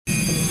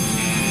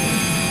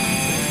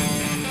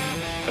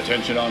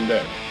Attention on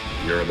deck.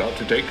 You're about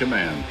to take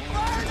command.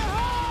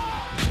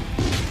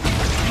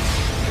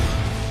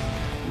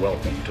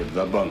 Welcome to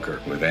The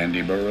Bunker with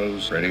Andy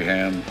Burrows, Freddie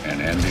Ham,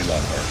 and Andy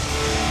Lockhart.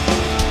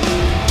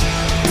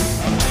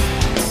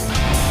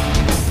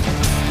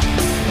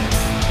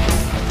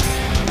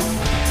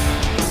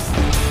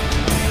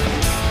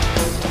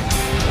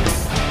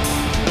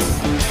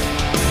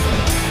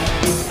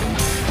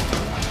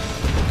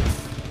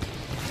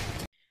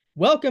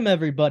 Welcome,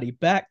 everybody,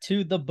 back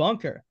to The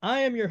Bunker.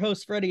 I am your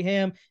host, Freddie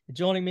Ham.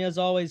 Joining me, as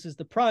always, is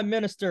the Prime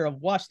Minister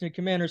of Washington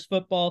Commanders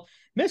football,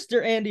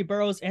 Mr. Andy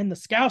Burrows, and the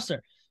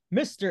Scouser,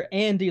 Mr.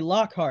 Andy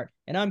Lockhart.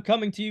 And I'm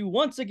coming to you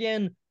once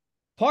again,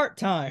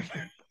 part-time.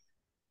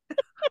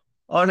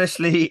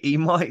 Honestly, he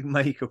might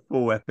make a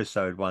full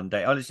episode one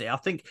day. Honestly, I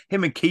think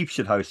him and Keith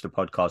should host a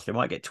podcast. They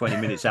might get 20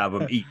 minutes out of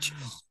them each.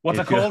 What's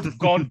it called?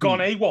 Gone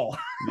AWOL.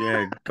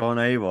 Yeah, gone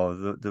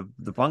AWOL.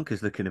 The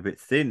bunker's looking a bit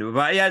thin.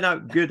 But yeah, no,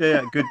 good.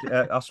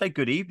 I'll say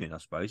good evening, I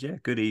suppose. Yeah,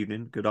 good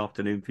evening, good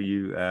afternoon for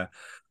you,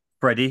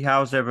 Freddie.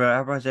 How's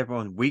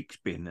everyone's week's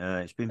been?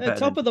 It's been better.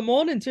 Top of the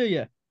morning to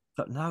you.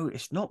 But no,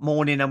 it's not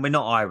morning, and we're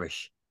not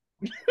Irish.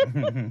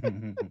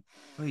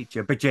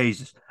 But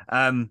Jesus,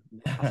 I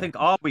think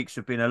our weeks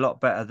have been a lot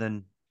better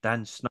than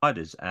Dan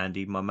Snyder's.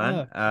 Andy, my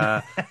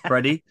man,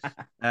 Freddie,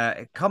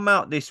 come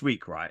out this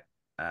week, right?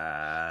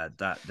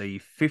 That the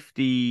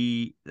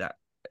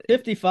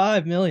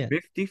 55 million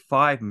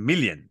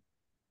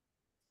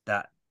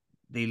that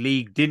the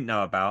league didn't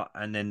know about,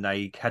 and then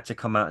they had to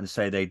come out and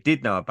say they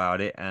did know about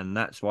it, and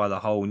that's why the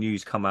whole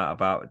news come out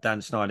about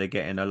Dan Snyder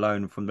getting a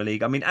loan from the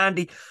league. I mean,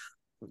 Andy,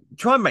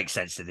 try and make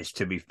sense of this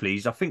to me,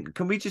 please. I think,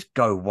 can we just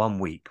go 1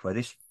 week where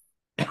this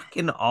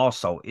fucking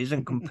arsehole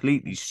isn't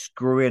completely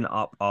screwing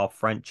up our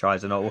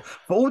franchise and all,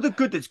 for all the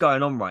good that's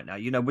going on right now?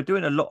 You know, we're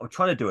trying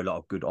to do a lot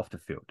of good off the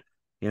field.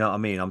 You know what I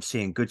mean? I'm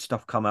seeing good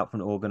stuff come out from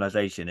the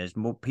organization. There's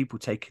more people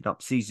taking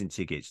up season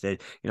tickets.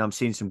 I'm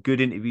seeing some good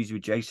interviews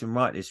with Jason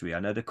Wright this week. I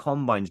know the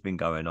combine's been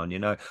going on. You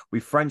know, we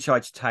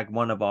franchise tag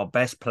one of our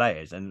best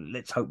players, and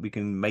let's hope we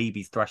can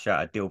maybe thrash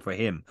out a deal for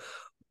him.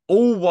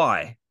 All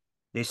why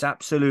this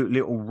absolute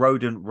little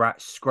rodent rat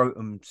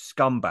scrotum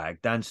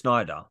scumbag, Dan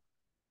Snyder,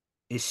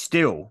 is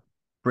still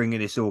bringing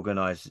this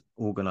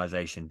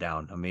organization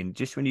down. I mean,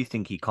 just when you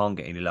think he can't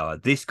get any lower,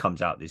 this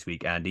comes out this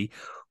week, Andy.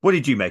 What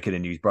did you make of the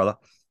news, brother?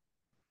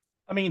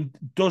 I mean,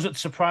 does it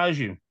surprise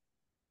you?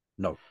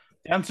 No.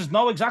 The answer is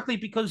no, exactly,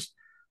 because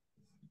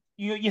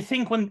you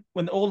think when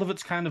all of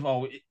it's kind of,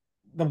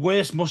 the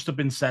worst must have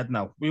been said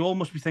now. We all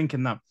must be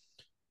thinking that,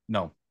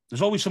 no,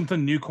 there's always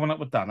something new coming up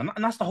with Dan.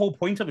 And that's the whole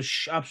point of a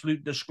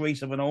absolute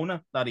disgrace of an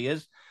owner that he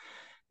is.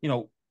 You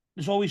know,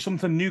 there's always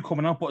something new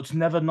coming up, but it's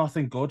never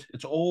nothing good.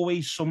 It's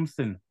always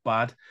something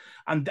bad.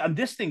 And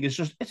this thing is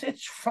just,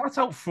 it's flat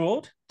out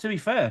fraud, to be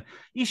fair.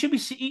 He should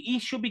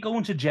be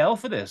going to jail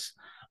for this.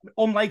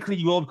 Unlikely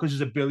you will, because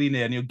he's a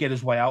billionaire and he'll get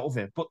his way out of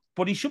it.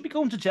 But he should be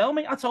going to jail,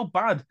 mate. That's how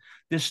bad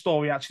this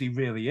story actually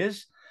really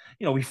is.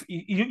 You know,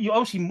 you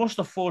obviously must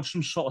have forged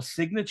some sort of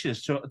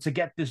signatures to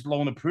get this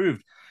loan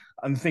approved,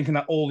 and thinking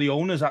that all the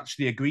owners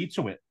actually agreed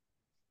to it.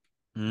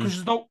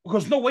 Because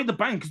there's no way the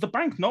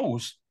bank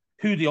knows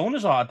who the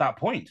owners are at that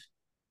point. Do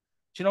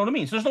you know what I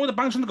mean? So there's no way the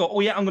bank's going to go,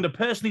 oh yeah, I'm going to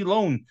personally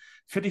loan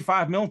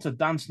 55 mil to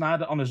Dan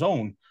Snyder on his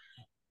own,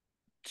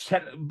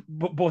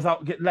 but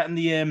without letting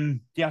the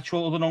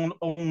actual other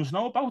owners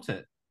know about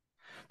it.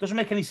 Doesn't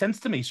make any sense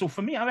to me. So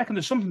for me, I reckon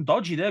there's something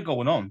dodgy there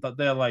going on, that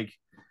they're like,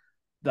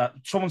 that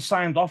someone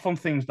signed off on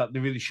things that they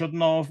really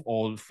shouldn't have,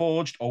 or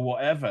forged, or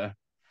whatever.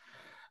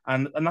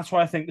 And that's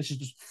why I think this is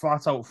just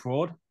flat out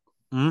fraud.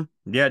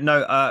 Yeah,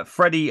 no,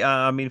 Freddie,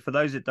 I mean, for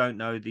those that don't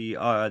know,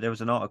 there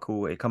was an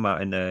article, it come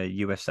out in the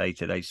USA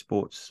Today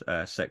sports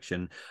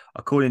section.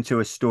 According to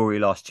a story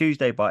last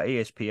Tuesday by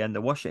ESPN,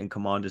 the Washington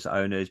Commanders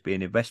owner is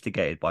being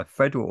investigated by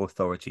federal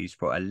authorities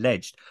for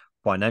alleged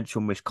financial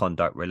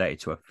misconduct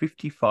related to a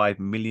 $55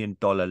 million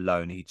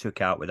loan he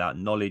took out without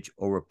knowledge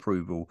or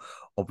approval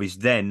of his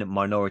then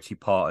minority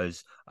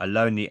partners, a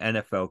loan the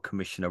NFL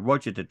commissioner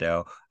Roger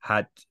Goodell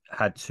had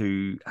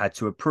to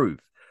approve.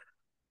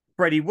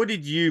 Freddie, what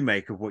did you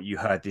make of what you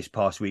heard this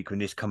past week when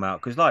this come out?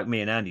 Because like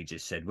me and Andy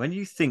just said, when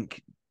you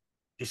think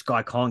this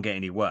guy can't get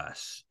any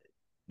worse,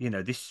 you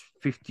know, this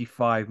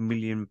 £55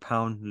 million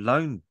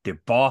loan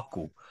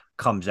debacle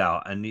comes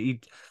out, and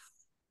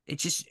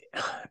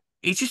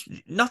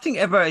nothing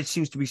ever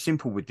seems to be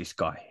simple with this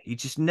guy. He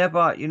just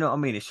never, you know what I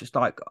mean? It's just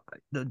like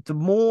the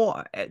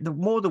more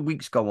the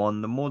weeks go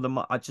on, the more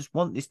I just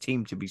want this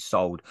team to be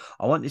sold.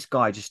 I want this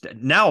guy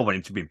now I want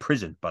him to be in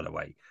prison, by the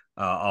way.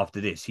 After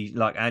this, he,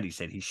 like Andy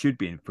said, he should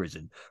be in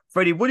prison.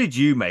 Freddie, what did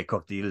you make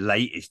of the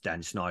latest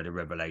Dan Snyder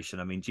revelation?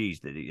 I mean, geez,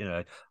 you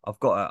know, I've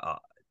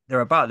got they're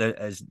about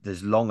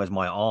as long as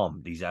my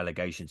arm. These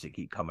allegations that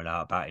keep coming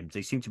out about him,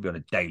 they seem to be on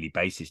a daily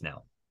basis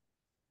now.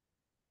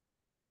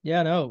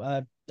 Yeah,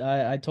 no,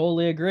 I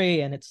totally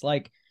agree. And it's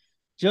like,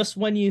 just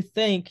when you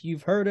think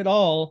you've heard it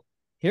all,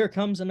 here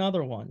comes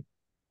another one.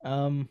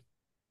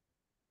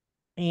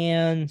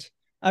 And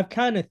I've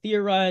kind of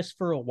theorized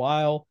for a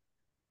while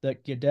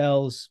that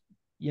Goodell's,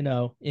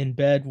 in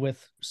bed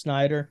with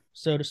Snyder,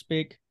 so to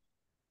speak.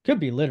 Could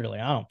be literally,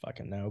 I don't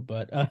fucking know,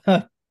 but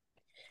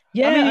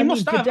yeah, he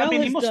must have. Goodell He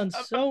has must. done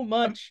so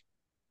much.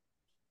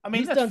 He's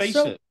He's let's done face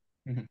so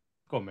it.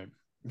 Go on, mate.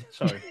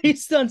 Sorry.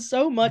 he's done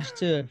so much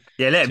to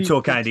let him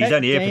talk, Andy. He's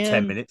only here for 10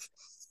 Dan, minutes.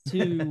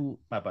 to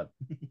My bad.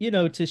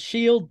 to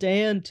shield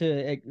Dan,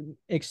 to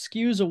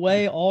excuse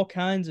away all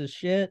kinds of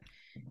shit.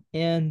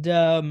 And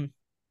I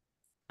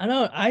don't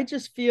know, I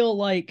just feel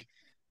like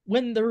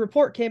when the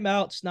report came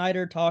out,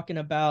 Snyder talking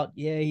about,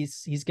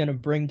 he's going to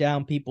bring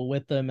down people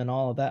with him and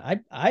all of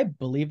that, I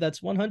believe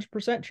that's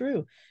 100%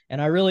 true.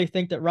 And I really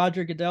think that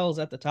Roger Goodell is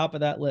at the top of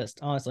that list,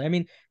 honestly. I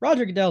mean,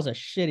 Roger Goodell's a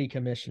shitty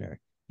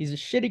commissioner. He's a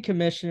shitty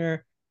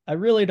commissioner. I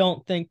really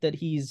don't think that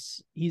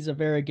he's a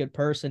very good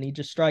person. He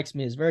just strikes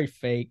me as very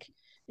fake.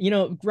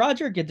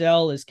 Roger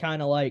Goodell is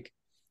kind of like,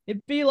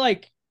 it'd be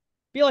like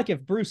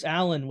if Bruce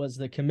Allen was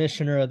the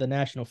commissioner of the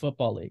National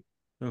Football League.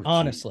 Oh,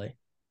 honestly, geez.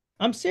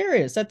 I'm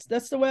serious.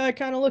 That's the way I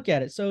kind of look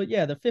at it. So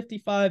yeah, the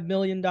 $55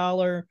 million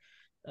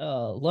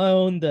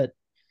loan that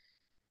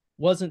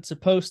wasn't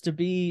supposed to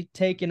be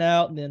taken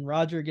out, and then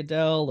Roger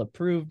Goodell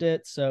approved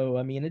it. So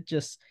I mean, it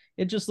just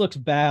looks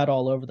bad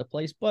all over the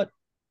place. But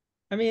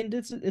I mean,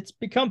 it's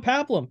become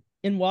pablum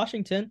in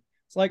Washington.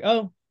 It's like,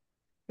 oh,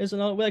 there's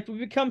another, like, we've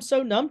become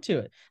so numb to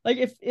it. Like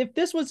if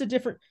this was a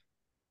different,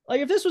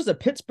 like if this was the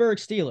Pittsburgh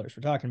Steelers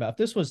we're talking about, if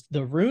this was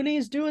the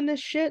Rooneys doing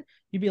this shit,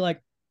 you'd be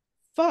like,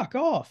 fuck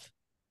off.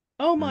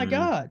 Oh my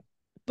God.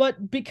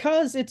 But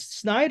because it's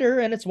Snyder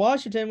and it's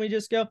Washington, we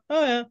just go,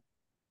 oh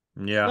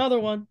yeah, another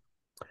one.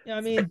 Yeah,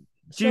 I mean,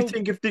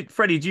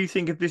 Freddie, do you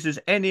think if this is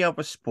any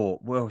other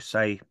sport, we'll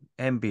say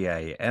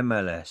NBA,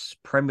 MLS,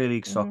 Premier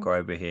League soccer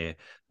over here,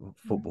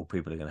 football,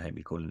 people are going to hate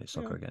me calling it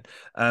soccer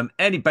again.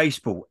 Any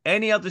baseball,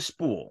 any other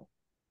sport,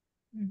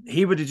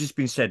 he would have just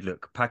been said,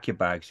 look, pack your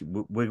bags.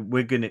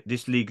 We're going to,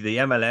 this league, the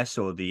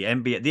MLS or the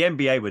NBA, the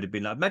NBA would have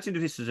been like, imagine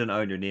if this was an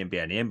owner in the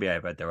NBA, and the NBA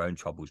have had their own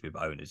troubles with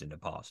owners in the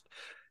past.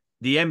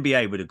 The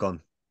NBA would have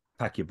gone,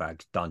 pack your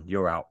bags, done,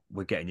 you're out,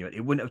 we're getting you.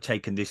 It wouldn't have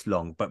taken this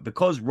long. But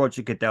because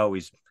Roger Goodell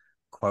is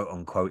quote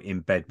unquote in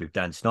bed with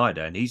Dan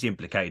Snyder and he's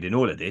implicated in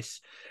all of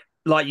this,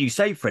 like you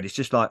say, Fred, it's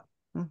just like,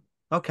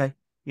 okay,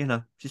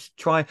 just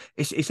try.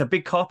 It's a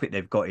big carpet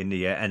they've got in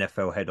the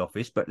NFL head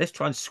office, but let's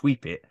try and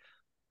sweep it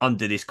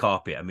under this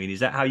carpet. I mean, is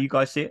that how you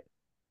guys see it?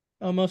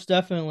 Oh, most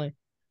definitely.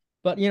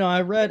 But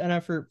I read, and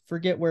I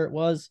forget where it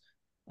was,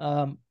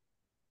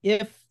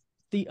 if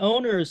the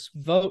owners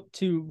vote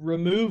to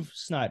remove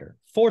Snyder,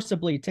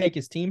 forcibly take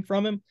his team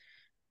from him,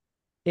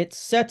 it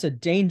sets a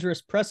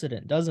dangerous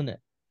precedent, doesn't it?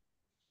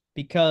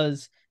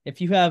 Because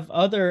if you have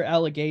other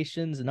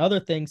allegations and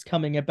other things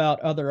coming about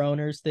other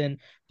owners, then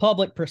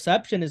public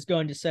perception is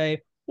going to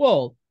say,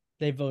 well,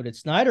 they voted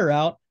Snyder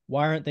out.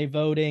 Why aren't they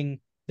voting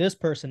this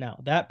person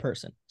out, that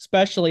person?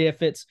 Especially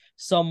if it's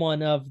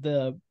someone of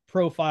the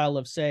profile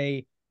of,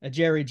 say, a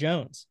Jerry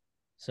Jones.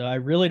 So I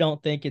really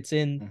don't think it's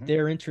in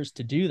their interest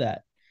to do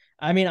that.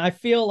 I mean, I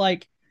feel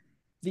like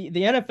the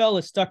NFL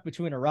is stuck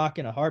between a rock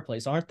and a hard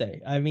place, aren't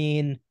they? I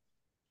mean,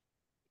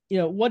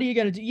 what are you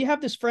going to do? You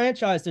have this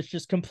franchise that's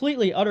just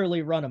completely,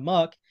 utterly run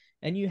amok,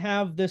 and you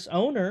have this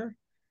owner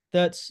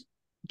that's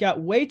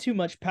got way too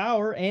much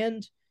power.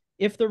 And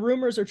if the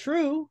rumors are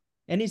true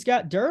and he's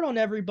got dirt on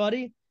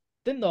everybody,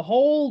 then the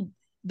whole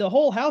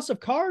house of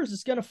cards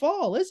is going to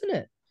fall, isn't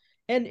it?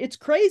 And it's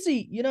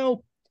crazy.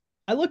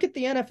 I look at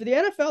the NFL.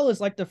 The NFL is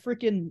like the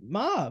freaking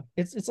mob.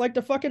 It's like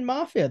the fucking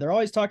mafia. They're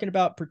always talking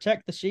about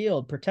protect the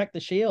shield, protect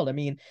the shield. I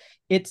mean,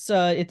 it's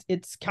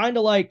kind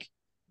of like,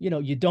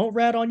 you don't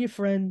rat on your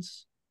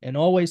friends and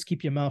always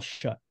keep your mouth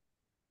shut.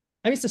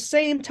 I mean, it's the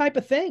same type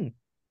of thing.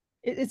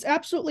 It's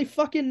absolutely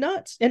fucking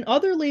nuts. And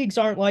other leagues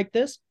aren't like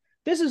this.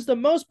 This is the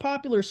most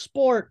popular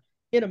sport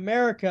in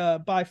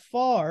America by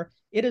far.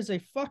 It is a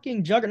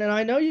fucking juggernaut. And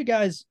I know you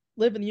guys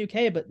live in the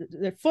UK,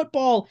 but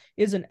football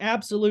is an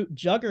absolute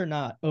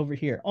juggernaut over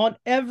here on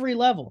every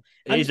level.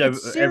 It is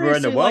everywhere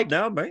in the world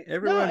now, mate.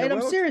 Everywhere in the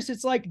world. I'm serious.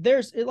 It's like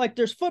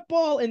there's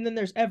football and then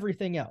there's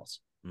everything else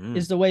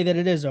is the way that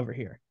it is over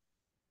here.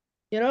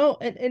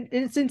 And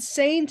it's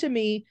insane to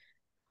me,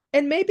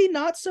 and maybe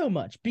not so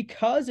much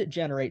because it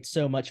generates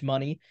so much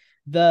money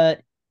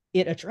that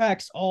it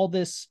attracts all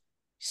this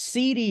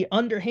seedy,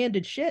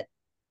 underhanded shit.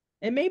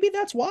 And maybe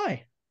that's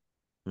why.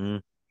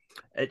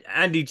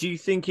 Andy, do you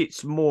think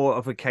it's more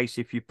of a case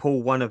if you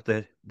pull one of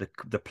the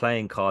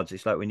playing cards?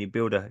 It's like when you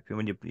build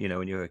when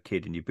you're a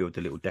kid and you build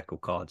a little deck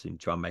of cards and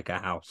try and make a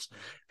house.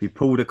 If you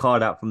pull the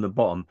card out from the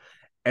bottom,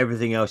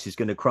 everything else is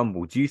going to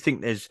crumble. Do you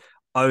think there's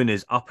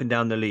owners up and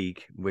down the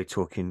league? We're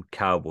talking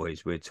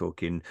Cowboys, we're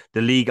talking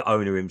the league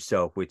owner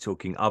himself, we're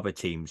talking other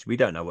teams. We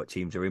don't know what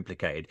teams are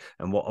implicated,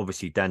 and what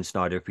obviously Dan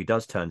Snyder, if he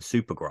does turn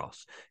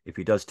Supergrass, if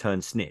he does turn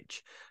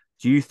snitch.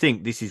 Do you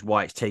think this is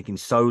why it's taking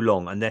so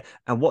long?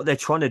 And what they're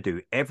trying to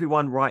do,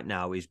 everyone right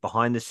now is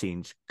behind the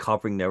scenes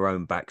covering their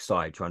own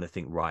backside, trying to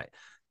think, right,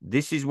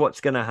 this is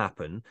what's going to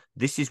happen.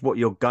 This is what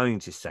you're going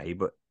to say,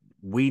 but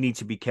we need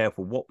to be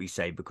careful what we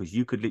say, because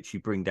you could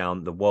literally bring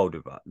down the world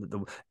of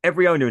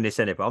every owner in this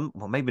NFL.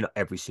 Well, maybe not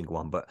every single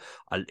one, but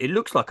it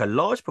looks like a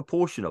large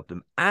proportion of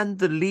them, and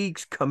the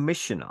league's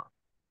commissioner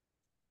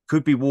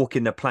could be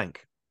walking the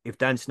plank. If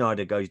Dan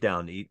Snyder goes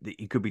down,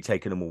 he could be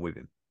taking them all with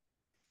him.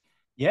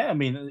 Yeah, I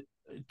mean,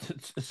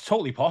 it's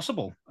totally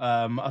possible.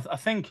 I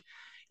think,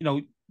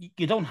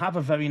 you don't have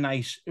a very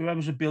nice,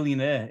 whoever's a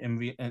billionaire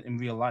in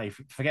real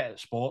life, forget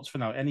sports for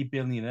now, any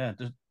billionaire,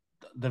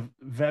 they're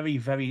very,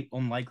 very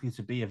unlikely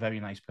to be a very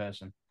nice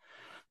person.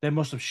 They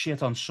must have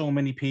shit on so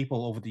many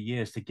people over the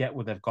years to get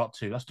where they've got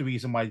to. That's the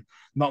reason why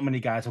not many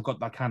guys have got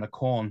that kind of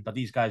corn that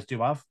these guys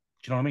do have. Do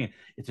you know what I mean?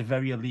 It's a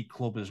very elite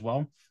club as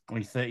well.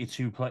 Only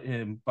 32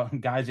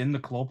 guys in the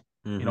club.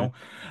 And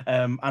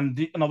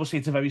obviously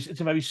it's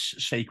a very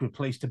sacred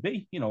place to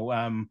be.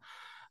 And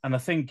I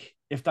think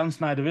if Dan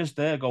Snyder is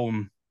there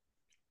going,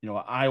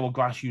 I will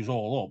grass you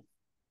all up.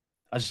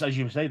 As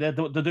you say, they're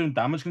doing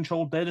damage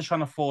control. They're just trying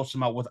to force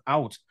them out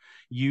without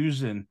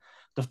using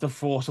the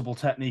forcible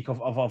technique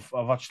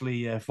of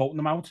actually voting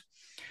them out.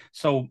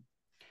 So,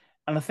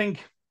 and I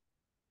think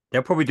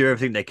they'll probably do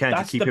everything they can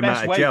to keep him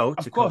out of jail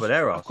to cover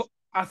their ass.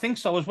 I think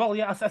so as well.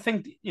 Yeah, I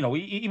think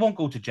he won't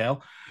go to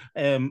jail.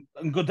 And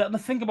Goodell.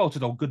 Think about it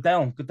though.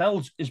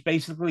 Goodell is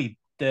basically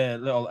the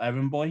little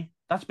errand boy.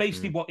 That's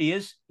basically what he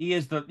is. He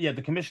is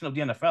the commissioner of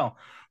the NFL,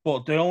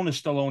 but the owners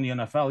still own the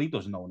NFL. He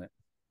doesn't own it.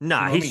 No,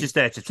 he's just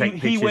there to take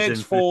pictures. He works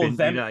and for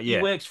them. He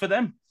works for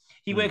them.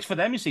 He works for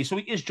them. You see, so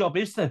his job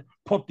is to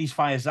put these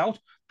fires out.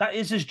 That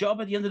is his job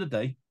at the end of the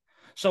day.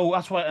 So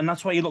that's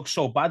why he looks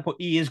so bad. But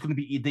he is going to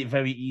be the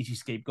very easy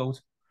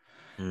scapegoat.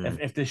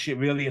 If this shit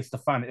really hits the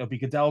fan, it'll be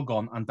Goodell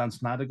gone and Dan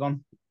Snyder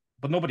gone,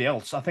 but nobody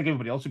else. I think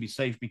everybody else will be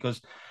safe, because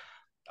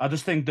I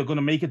just think they're going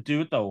to make it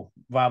do it though,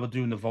 rather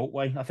doing the vote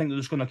way. I think they're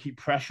just going to keep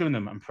pressuring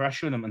him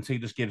until he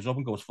just gives up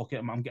and goes, "Fuck it,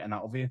 I'm getting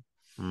out of here."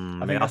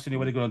 I think that's the only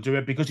way they're going to do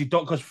it,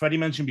 because Freddie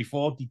mentioned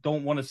before, they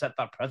don't want to set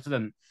that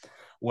precedent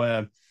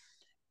where,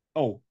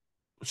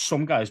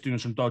 some guy's doing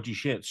some dodgy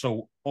shit.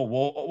 So,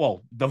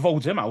 well, they'll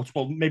vote him out.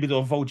 Well, maybe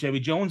they'll vote Jerry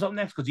Jones out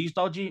next because he's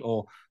dodgy,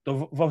 or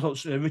they'll vote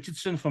out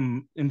Richardson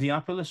from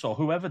Indianapolis, or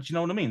whoever. Do you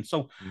know what I mean?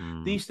 So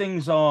these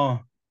things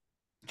are,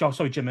 Jim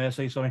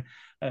Irsay, sorry.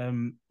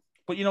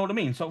 But you know what I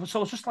mean? So it's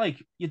just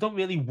like, you don't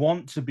really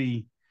want to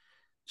be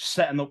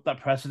setting up that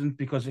precedent,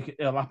 because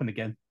it'll happen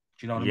again.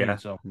 Do you know what I mean?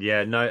 So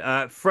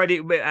no.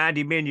 Freddie,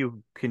 Andy, me and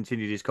you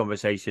continue this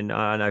conversation.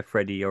 I know,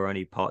 Freddie, you're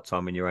only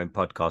part-time in your own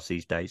podcast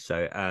these days,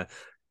 so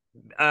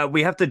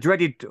we have the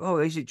dreaded. Oh,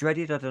 is it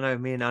dreaded? I don't know.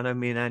 I know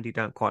me and Andy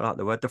don't quite like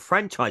the word. The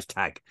franchise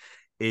tag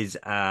is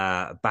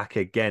back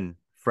again.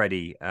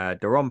 Freddie,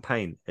 Daron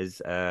Payne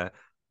is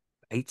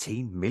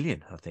 18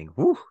 million, I think.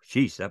 Woo,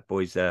 jeez, that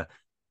boy's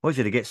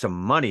going to get some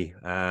money.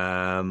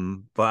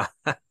 But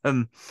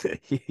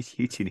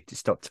you two need to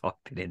stop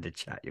typing in the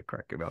chat. You're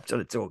cracking me up. I'm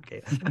trying to talk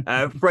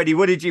here. Freddie,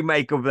 what did you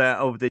make of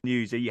the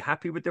news? Are you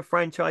happy with the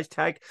franchise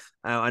tag?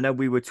 I know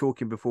we were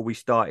talking before we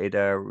started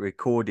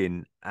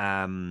recording.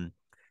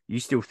 You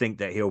still think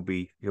that he'll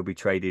be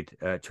traded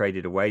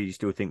away? You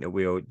still think that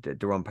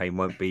Daron Payne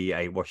won't be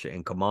a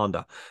Washington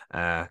Commander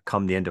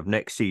come the end of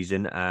next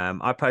season?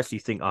 I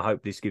personally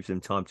hope this gives them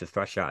time to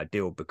thrash out a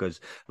deal, because,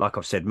 like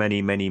I've said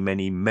many, many,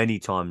 many, many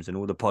times, and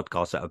all the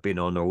podcasts that I've been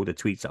on, or all the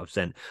tweets that I've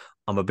sent,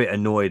 I'm a bit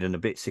annoyed and a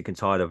bit sick and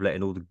tired of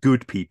letting all the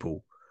good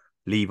people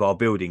leave our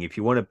building. If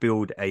you want to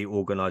build a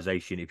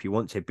organization, if you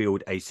want to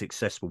build a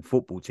successful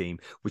football team,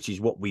 which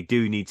is what we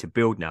do need to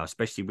build now,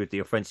 especially with the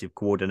offensive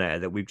coordinator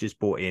that we've just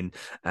brought in,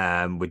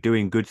 we're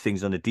doing good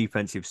things on the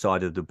defensive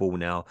side of the ball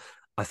now.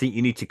 I think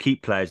you need to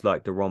keep players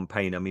like Daron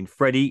Payne. I mean,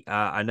 Freddie,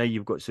 I know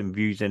you've got some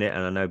views in it,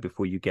 and I know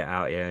before you get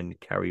out here and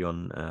carry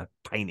on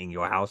painting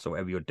your house or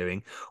whatever you're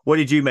doing, what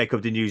did you make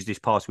of the news this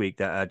past week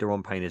that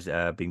Daron Payne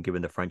has been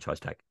given the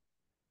franchise tag?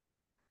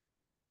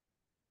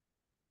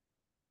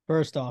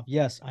 First off,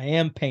 yes, I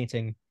am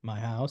painting my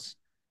house.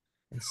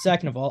 And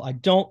second of all, I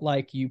don't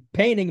like you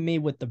painting me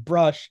with the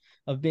brush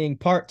of being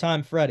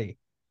part-time Freddie.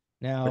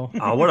 Now,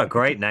 oh, what a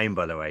great name,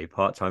 by the way,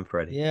 part-time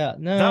Freddie. Yeah,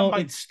 no, that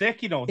might stick.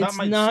 It's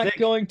not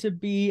going to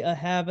be a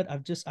habit.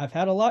 I've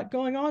had a lot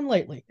going on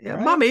lately. Yeah,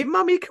 right?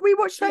 Mummy, can we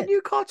watch that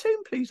new cartoon,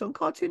 please, on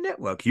Cartoon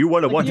Network? You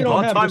want to watch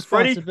part-time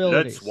Freddie?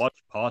 Let's watch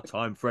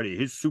part-time Freddie.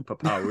 His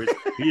superpower is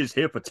he is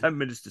here for 10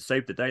 minutes to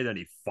save the day, then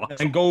he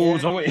fucks and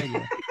goes away.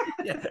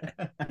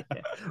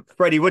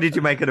 Freddie, what did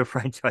you make of the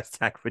franchise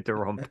tag for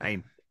Daron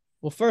Payne?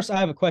 Well, first I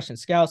have a question.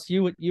 Scouts,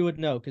 you would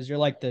know, because you're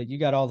like you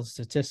got all the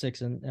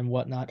statistics and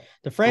whatnot.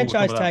 The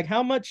franchise tag,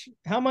 how much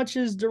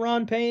is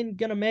Daron Payne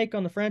gonna make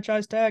on the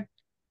franchise tag?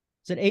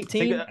 Is it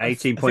 18?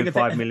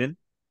 18.5 million.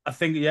 I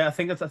think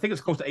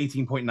it's close to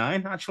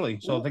 18.9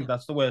 actually. So I think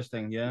that's the worst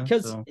thing. Yeah,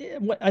 because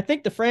I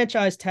think the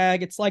franchise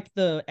tag, it's like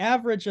the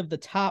average of the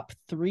top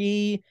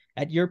 3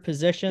 at your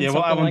position,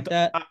 something like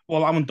that.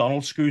 Aaron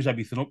Donald screws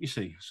everything up, you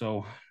see.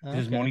 So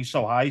his money's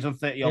so high, he's on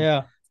 30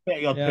 odd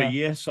per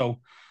year. So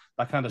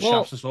that kind of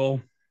shafts us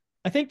all.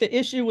 I think the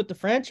issue with the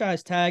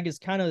franchise tag is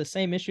kind of the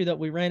same issue that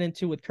we ran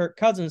into with Kirk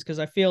Cousins, because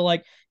I feel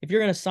like if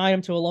you're going to sign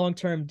him to a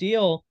long-term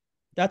deal,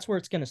 that's where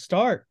it's going to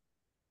start.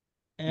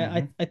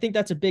 And I think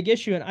that's a big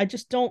issue. And I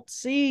just don't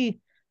see.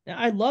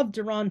 I love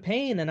Daron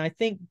Payne, and I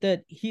think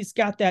that he's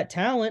got that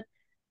talent,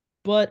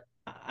 but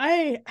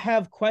I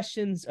have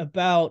questions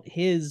about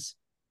his.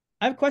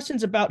 I have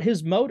questions about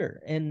his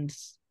motor and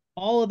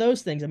all of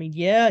those things. I mean,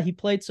 yeah, he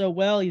played so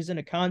well. He's in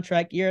a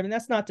contract year. I mean,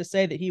 that's not to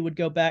say that he would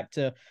go back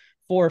to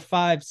 4 or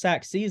 5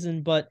 sack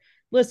season, but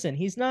listen,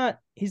 he's not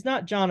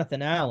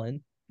Jonathan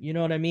Allen. You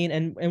know what I mean?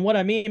 And what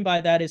I mean by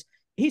that is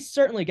he's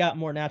certainly got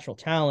more natural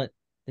talent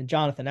than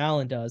Jonathan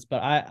Allen does,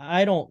 but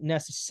I don't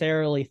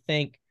necessarily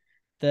think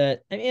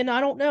that, and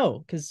I don't know,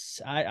 because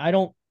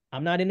I'm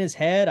not in his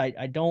head.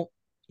 I don't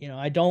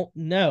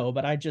know,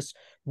 but I just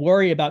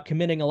worry about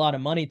committing a lot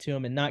of money to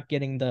him and not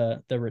getting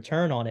the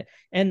return on it.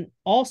 And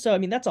also, I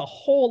mean, that's a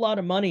whole lot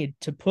of money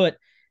to put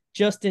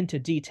just into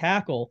D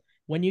tackle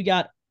when you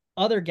got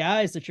other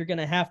guys that you're going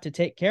to have to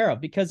take care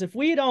of. Because if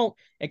we don't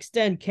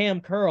extend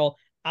Cam Curl,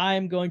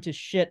 I'm going to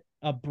shit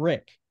a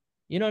brick.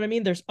 You know what I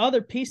mean? There's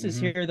other pieces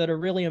here that are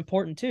really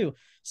important too.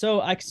 So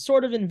I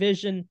sort of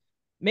envision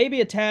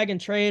maybe a tag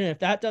and trade. And if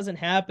that doesn't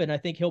happen, I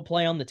think he'll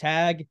play on the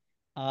tag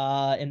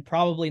and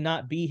probably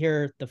not be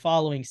here the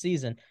following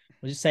season.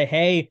 We'll just say,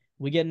 hey,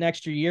 we get an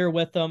extra year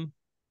with them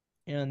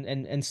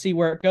and see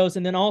where it goes.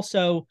 And then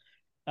also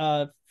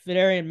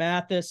Phidarian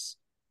Mathis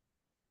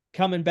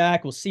coming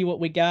back. We'll see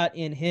what we got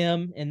in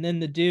him. And then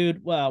the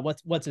dude, well,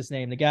 what's his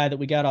name? The guy that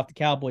we got off the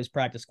Cowboys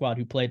practice squad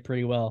who played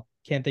pretty well.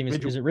 Can't think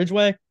of, is it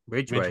Ridgeway?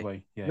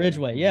 Ridgeway.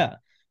 Ridgeway, yeah.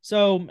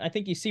 So I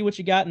think you see what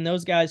you got in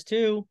those guys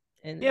too.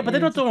 And, yeah, but they're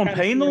not Daron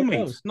Payne, though,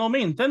 mate. No, I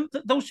mean,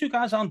 those two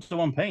guys aren't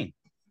Daron Payne.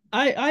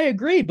 I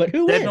agree, but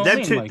who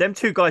is? Them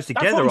two guys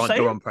together aren't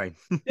Daron Payne.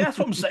 Yeah, that's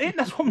what I'm saying.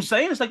 That's what I'm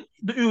saying. It's like,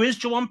 who is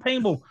Daron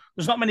Payne? Well,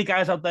 there's not many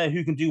guys out there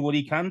who can do what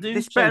he can do.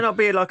 This better not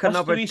be like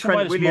another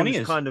Trent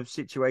Williams kind of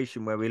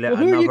situation where we let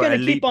who another are you going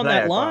to keep on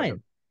that line?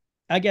 line?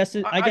 I guess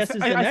is the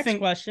next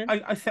question.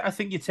 I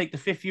think you take the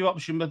 5th-year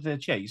option with the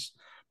Chase,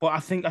 but I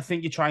think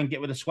you try and get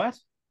with a Sweat.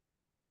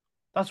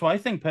 That's what I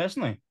think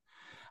personally.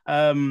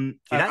 And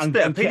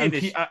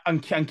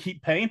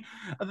keep paying.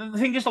 The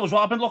thing is, though, as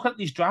well, I've been looking at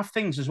these draft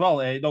things as well,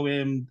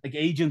 like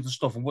agents and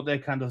stuff, and what they're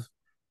kind of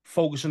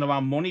focusing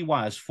around money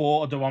wise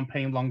for a Daron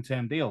Payne long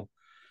term deal.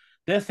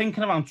 They're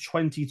thinking around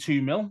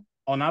 22 mil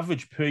on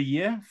average per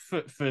year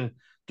for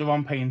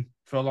Daron Payne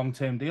for a long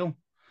term deal.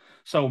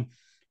 So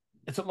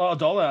it's a lot of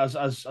dollars,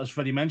 as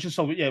Freddie mentioned.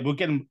 So yeah, we'll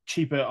get him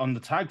cheaper on the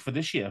tag for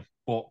this year,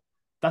 but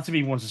that's if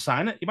he wants to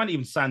sign it. He might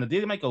even sign the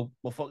deal. He might go,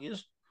 well, fuck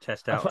yous.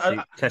 Test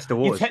the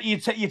waters.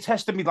 You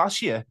tested me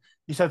last year.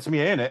 You said to me,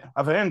 earn it.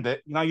 I've earned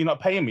it. Now you're not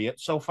paying me it.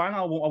 So fine,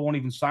 I won't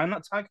even sign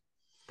that tag.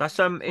 That's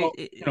you know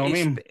what I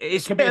mean?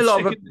 It's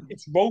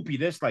ropey,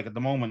 this, like, at the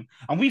moment.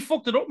 And we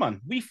fucked it up,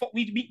 man. We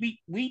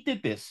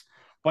did this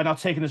by not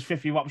taking this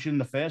 50 option in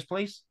the first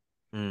place.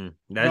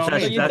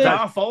 That's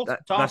our fault.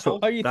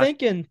 Are you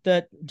thinking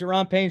that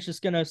Daron Payne's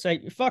just going to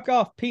say, fuck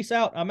off, peace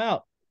out, I'm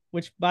out?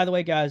 Which, by the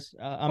way, guys,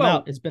 I'm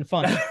out. It's been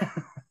fun.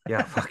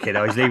 Yeah, fuck it.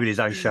 He's leaving his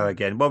own show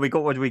again. What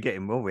did we get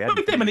him? Well, we had.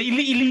 Wait a minute.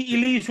 He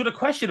leaves with a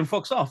question and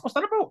fucks off. What's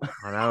that about?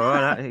 I know.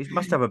 Right? He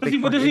must have a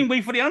big. Does he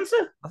wait for the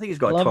answer? I think he's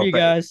got. Love you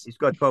guys. He's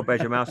got 12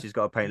 bedroom house. He's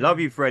got a paint. Love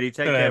you, Freddie.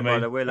 Take care,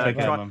 brother.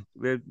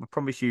 We'll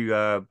promise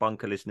you,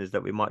 bunker listeners,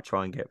 that we might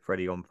try and get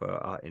Freddie on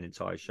for an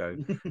entire show.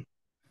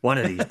 One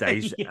of these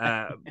days.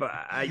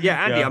 Andy,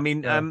 I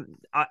mean,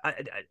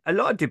 a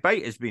lot of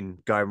debate has been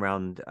going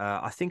around.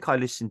 I think I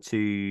listened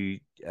to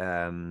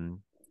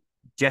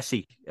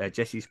Jesse's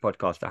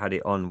podcast. I had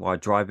it on while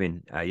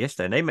driving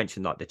yesterday, and they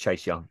mentioned like the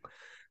Chase Young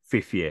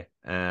 5th year.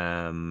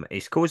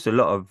 It's caused a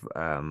lot of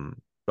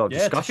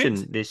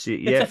discussion this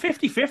year. It's a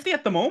 50-50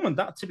 at the moment.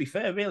 That, to be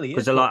fair, really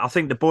is. Because I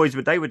think the boys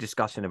they were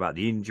discussing about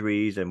the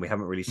injuries, and we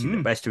haven't really seen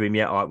the best of him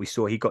yet. All right, we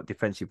saw he got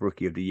Defensive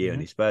Rookie of the Year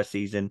in his first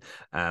season.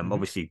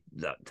 Obviously,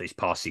 this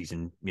past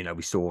season,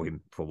 we saw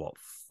him for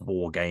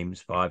 5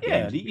 games.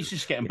 Yeah, he's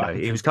just getting back.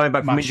 He was coming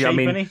back from injury. I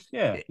mean,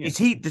 yeah.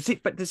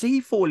 Does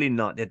he fall in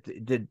like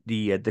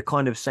the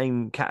kind of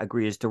same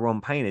category as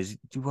Daron Payne?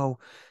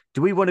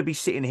 Do we want to be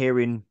sitting here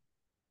in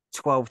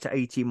 12 to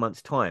 18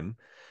 months' time,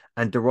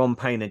 and Daron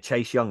Payne and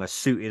Chase Young are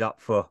suited up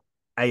for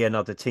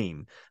another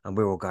team, and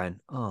we're all going,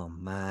 oh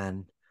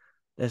man,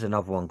 there's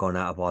another one gone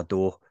out of our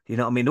door. You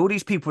know what I mean? All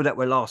these people that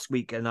were last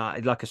week, and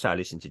like I said, I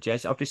listened to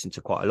Jess. I've listened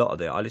to quite a lot of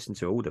it. I listened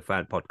to all the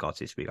fan podcasts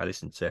this week. I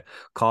listened to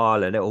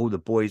Carl and all the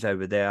boys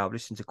over there. I've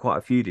listened to quite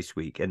a few this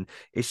week, and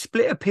it's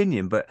split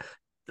opinion. But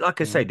like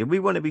I say, do we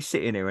want to be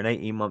sitting here in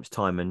 18 months'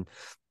 time and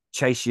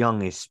Chase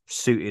Young is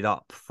suited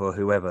up for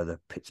whoever, the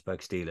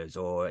Pittsburgh Steelers,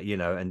 or,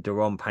 and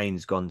Daron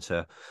Payne's gone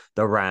to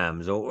the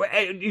Rams, or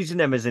using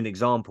them as an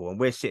example, and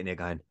we're sitting there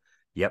going,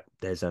 yep,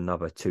 there's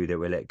another 2 that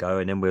we'll let go.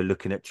 And then we're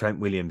looking at Trent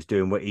Williams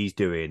doing what he's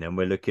doing, and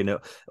we're looking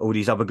at all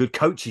these other good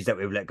coaches that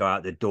we've let go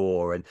out the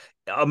door. And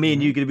me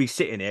and you going to be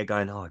sitting here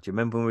going, oh, do you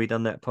remember when we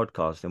done that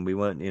podcast and we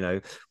weren't,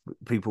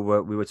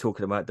 we were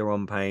talking about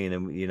Daron Payne,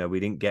 and, we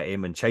didn't get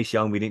him, and Chase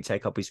Young, we didn't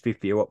take up his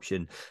 5th year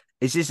option.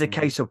 Is this a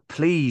case of,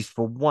 please,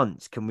 for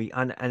once, can we?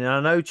 And I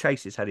know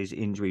Chase has had his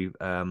injury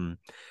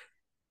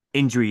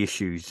injury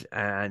issues,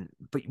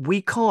 but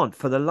we can't,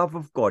 for the love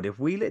of God, if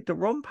we let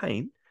Deron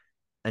Payne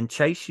and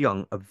Chase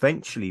Young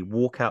eventually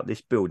walk out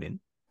this building,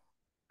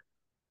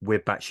 we're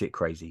batshit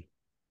crazy.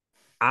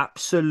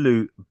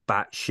 Absolute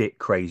batshit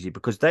crazy,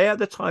 because they are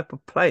the type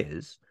of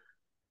players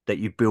that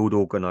you build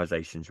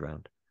organizations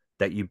around,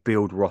 that you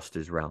build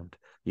rosters around.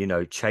 You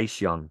know,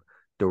 Chase Young,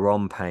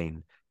 Deron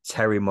Payne,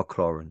 Terry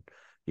McLaurin.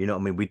 You know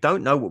what I mean? We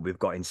don't know what we've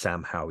got in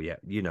Sam Howell yet.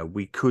 You know,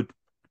 we could,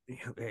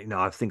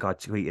 I think I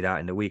tweeted out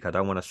in the week, I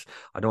don't want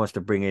us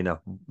to bring in a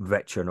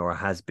veteran or a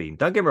has-been.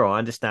 Don't get me wrong, I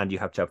understand you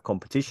have to have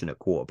competition at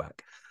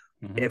quarterback.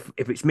 Mm-hmm.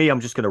 If it's me,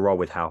 I'm just going to roll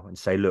with Howell and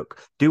say, look,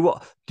 do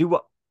what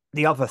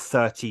the other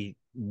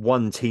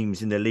 31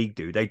 teams in the league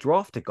do. They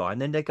draft a guy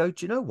and then they go,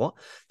 do you know what?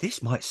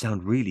 This might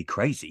sound really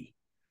crazy.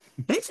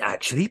 Let's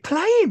actually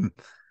play him.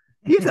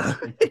 You know,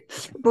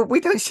 but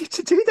we don't seem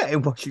to do that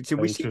in Washington.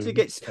 We seem to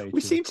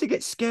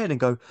get scared and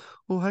go,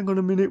 oh, hang on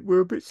a minute, we're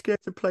a bit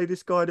scared to play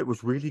this guy that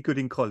was really good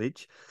in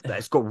college,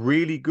 that's got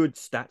really good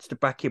stats to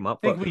back him up.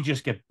 I think we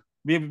just get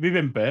we've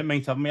been burnt,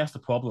 mate, haven't we? That's the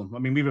problem. I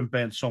mean, we've been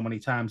burnt so many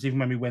times, even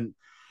when we went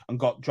and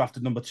got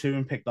drafted number 2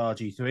 and picked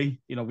RG3.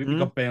 You know, we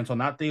got burnt on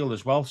that deal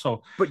as well.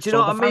 So, but do you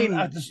know what I mean?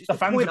 The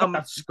fans have got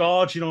that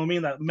scars. You know what I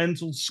mean? That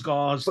mental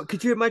scars. But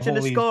could you imagine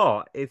the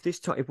scar if this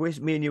time,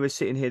 me and you were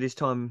sitting here this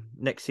time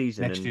next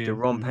season, and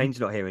Deron Payne's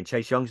not here and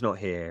Chase Young's not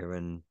here,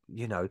 and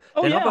you know,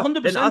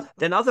 100%.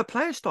 Then other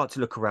players start to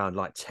look around,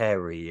 like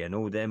Terry and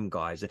all them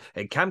guys,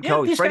 and Cam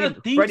Kell. These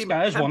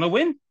guys want to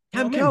win.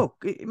 Cam Kell.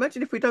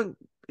 Imagine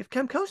if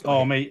Cam Kell's not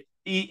here. Mate,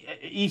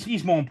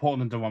 he's more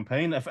important than Deron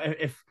Payne.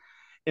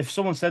 If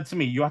someone said to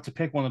me, you had to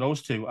pick one of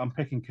those two, I'm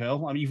picking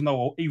Curl. I mean,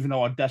 even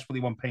though I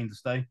desperately want Payne to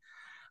stay,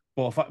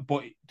 but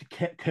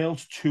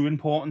Curl's too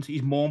important.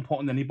 He's more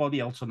important than anybody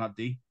else on that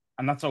D,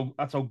 and that's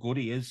how good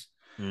he is.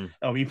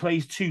 He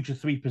plays 2 to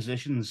 3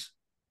 positions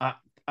at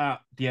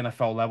the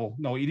NFL level.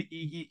 No,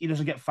 he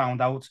doesn't get found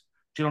out.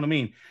 Do you know what I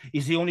mean?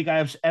 He's the only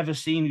guy I've ever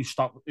seen who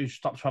stopped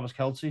Travis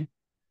Kelce.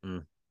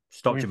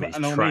 Stopped him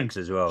in his tracks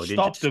as well.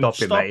 Stopped him,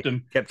 mate.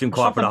 Kept him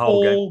quiet for the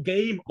whole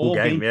game. All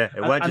game, yeah.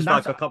 It weren't just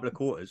like a couple of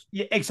quarters.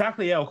 Yeah,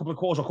 exactly. Yeah, a couple of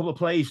quarters, a couple of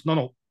plays.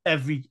 No,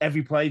 every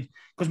play.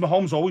 Because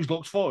Mahomes always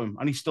looks for him,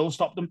 and he still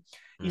stopped him.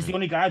 He's the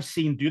only guy I've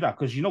seen do that.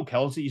 Because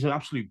Kelce, he's an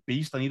absolute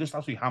beast, and he just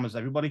absolutely hammers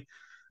everybody.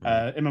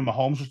 Him and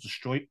Mahomes just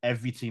destroy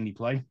every team he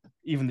play.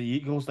 Even the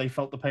Eagles, they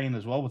felt the pain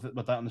as well with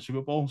that in the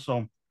Super Bowl.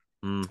 So,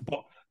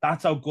 but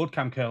that's how good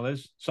Cam Curl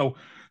is. So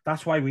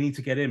that's why we need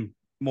to get him.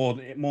 More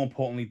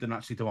importantly than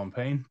actually Deron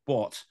Payne,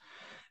 but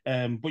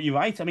you're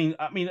right. I mean,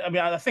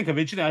 I think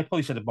originally I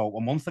probably said about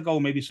a month ago,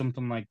 maybe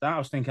something like that. I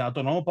was thinking I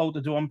don't know about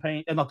the Deron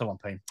Payne, not Deron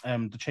Payne,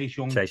 the Chase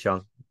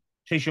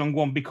Young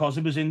one because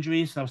of his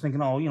injuries. And I was thinking,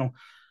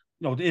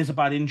 it is a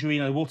bad injury,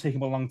 and it will take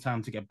him a long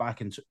time to get back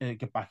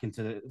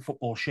into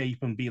football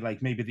shape and be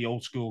like maybe the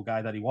old school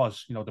guy that he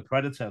was, the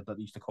Predator that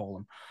they used to call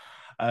him.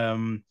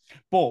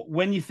 But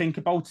when you think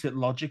about it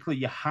logically,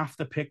 you have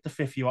to pick the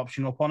 5th-year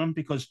option up on him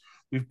because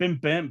we've been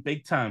burnt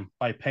big time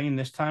by Payne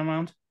this time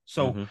around.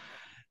 So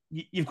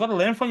you've got to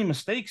learn from your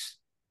mistakes.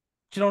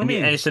 Do you know what I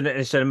mean? And it's a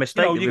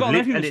mistake.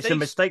 It's a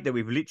mistake that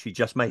we've literally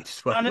just made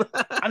as well.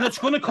 And it's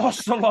going to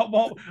cost a lot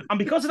more. And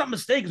because of that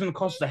mistake, it's going to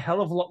cost a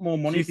hell of a lot more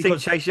money. Do you think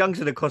Chase Young's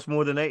going to cost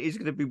more than 8? He's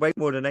going to be way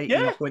more than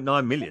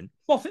 18.9 million.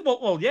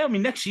 Well, yeah. I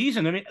mean, next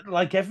season,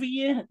 like every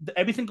year,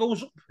 everything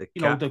goes up.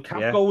 The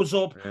cap goes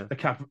up. Yeah.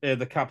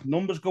 The cap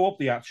numbers go up.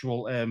 The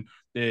actual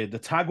the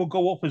tag will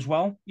go up as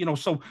well.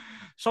 So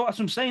as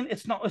I'm saying,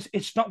 it's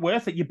not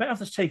worth it. You're better off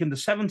just taking the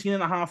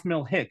 17.5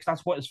 mil hit.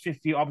 That's what his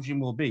 5th-year option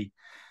will be.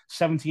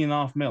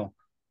 17.5 mil.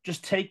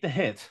 Just take the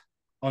hit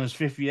on his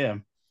 5th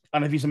year.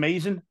 And if he's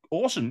amazing,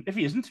 awesome. If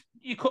he isn't,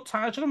 you cut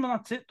ties on him and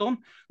that's it, done. At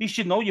least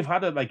you've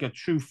had a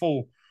true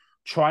full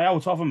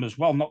tryout of him as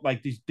well, not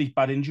like these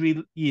bad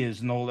injury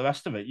years and all the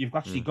rest of it. You've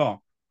actually got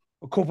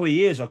a couple of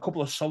years, a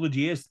couple of solid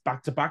years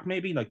back to back,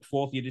 maybe like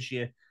 4th year this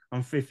year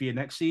and 5th year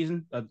next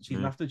season,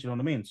 season after. Do you know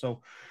what I mean?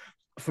 So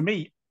for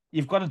me,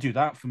 you've got to do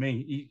that for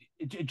me.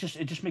 It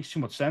just makes too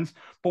much sense.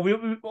 But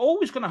we're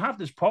always going to have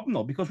this problem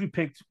though because we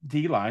picked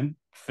D-line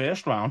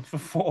 1st round for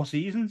 4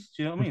 seasons.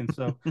 Do you know what I mean?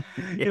 So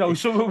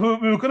so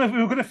we were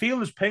gonna feel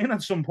this pain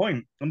at some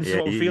point, and this is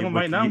what we're feeling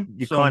right now.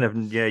 You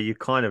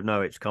kind of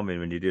know it's coming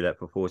when you do that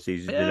for 4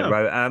 seasons in a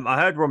row. I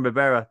heard Ron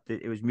Rivera.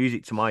 It was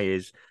music to my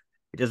ears.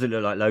 It doesn't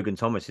look like Logan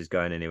Thomas is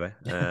going anywhere.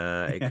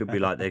 It could be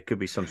like there could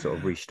be some sort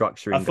of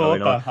restructuring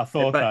going on. I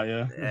thought that,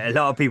 yeah. A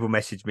lot of people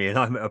messaged me and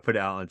I put it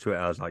out on Twitter.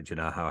 I was like, do you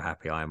know how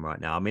happy I am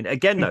right now? I mean,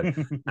 again, though,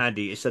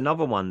 Andy, it's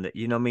another one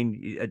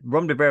that,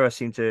 Ron Rivera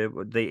seemed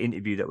to, the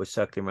interview that was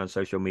circling around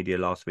social media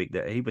last week,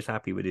 that he was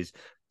happy with his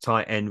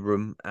tight end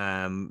room.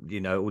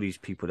 All these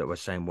people that were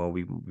saying, well,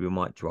 we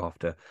might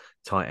draft a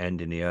tight end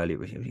in the early.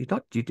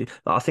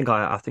 I think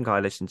I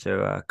listened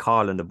to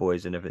Carl and the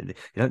boys and everything.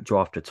 You don't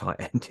draft a tight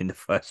end in the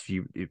first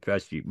few. We're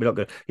not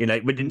going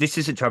to, but this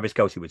isn't Travis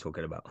Kelce we're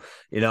talking about.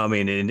 You know what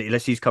I mean? And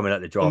unless he's coming out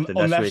the draft,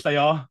 unless they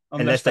are,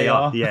 unless they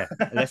are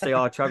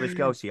Travis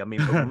Kelce. I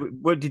mean,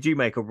 what did you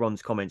make of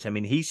Ron's comments? I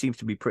mean, he seems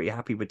to be pretty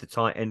happy with the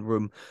tight end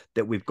room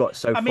that we've got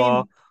so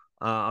far.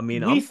 I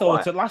mean, We I'm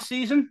thought quite it last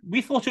season.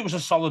 We thought it was a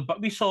solid, but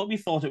we thought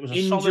it was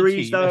a solid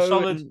injuries team, a though.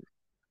 solid,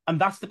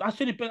 and that's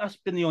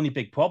been the only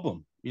big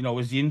problem.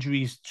 Is the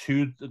injuries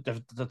to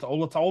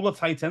all the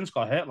tight ends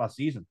got hurt last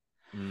season.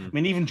 I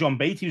mean, even John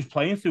Beatty was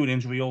playing through an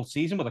injury all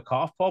season with a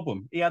calf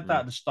problem. He had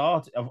that at the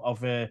start of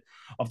the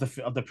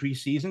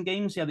preseason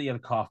games. He had a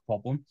calf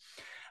problem,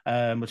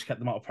 which kept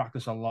him out of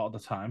practice a lot of the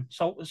time.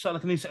 So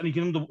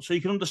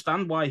you can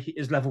understand why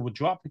his level would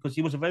drop, because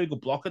he was a very good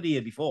blocker the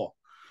year before.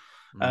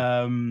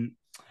 And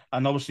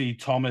obviously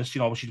Thomas,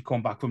 obviously to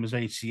come back from his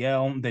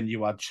ACL. And then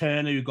you had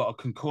Turner, who got a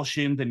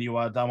concussion. Then you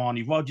had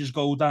Armani Rogers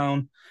go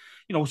down.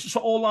 So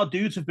all our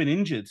dudes have been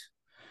injured.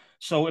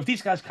 So if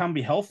these guys can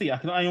be healthy,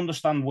 I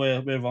understand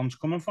where Ron's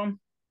coming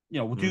from.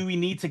 Do we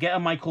need to get a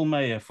Michael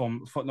Mayer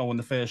from in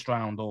the first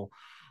round, or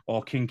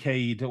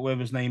Kincaid, or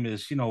whatever his name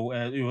is? Who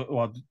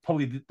are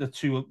probably the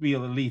two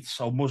real elites,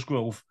 or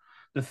Musgrove,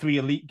 the three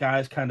elite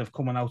guys kind of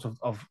coming out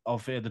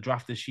of the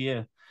draft this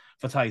year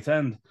for tight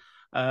end.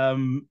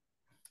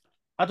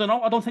 I don't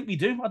know. I don't think we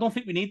do. I don't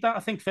think we need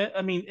that.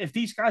 If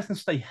these guys can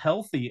stay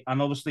healthy,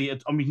 and obviously,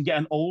 and we can get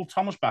an old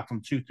Thomas back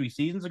from 2-3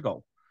 seasons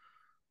ago,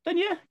 then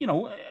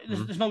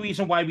there's no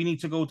reason why we need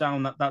to go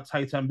down that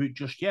tight end route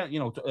just yet.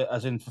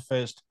 As in for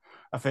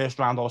a first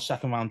round or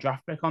second round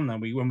draft pick on them.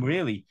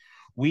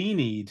 We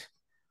need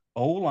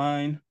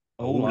O-line,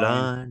 and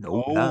a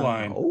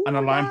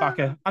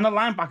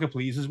linebacker,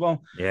 please, as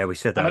well. Yeah, we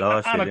said that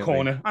last year.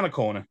 And a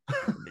corner.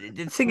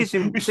 The thing is,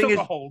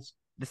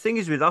 the thing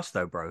is with us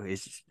though, bro,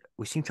 is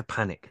we seem to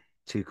panic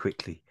too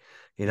quickly.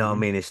 What I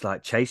mean? It's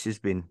like Chase has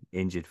been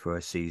injured for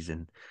a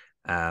season.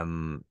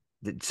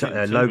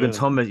 Logan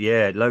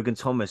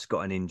Thomas got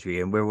an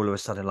injury, and we're all of a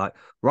sudden like,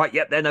 right,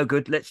 yep, they're no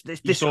good. Let's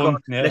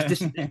disregard. Let's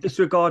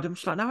disregard them.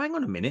 It's like, no, hang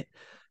on a minute.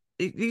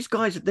 These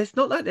guys, it's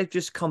not like they've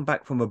just come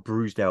back from a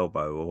bruised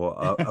elbow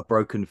or a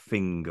broken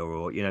finger,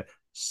 or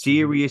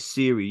serious.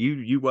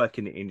 You work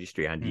in the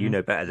industry, and you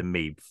know better than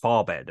me,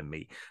 far better than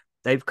me.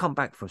 They've come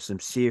back from some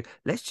serious.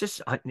 Let's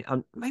just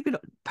maybe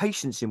not,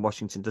 patience in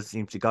Washington doesn't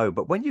seem to go,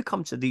 but when you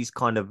come to these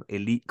kind of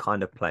elite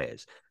kind of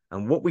players.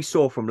 And what we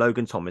saw from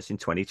Logan Thomas in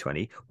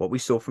 2020, what we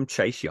saw from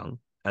Chase Young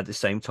at the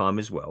same time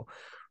as well,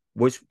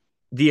 was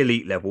the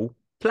elite level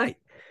play.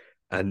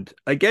 And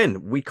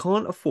again, we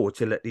can't afford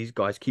to let these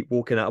guys keep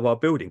walking out of our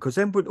building, because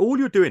then all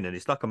you're doing, and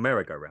it's like a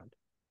merry-go-round.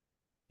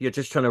 You're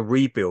just trying to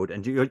rebuild,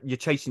 and you're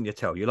chasing your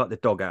tail. You're like the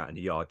dog out in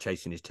the yard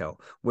chasing his tail.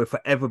 We'll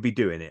forever be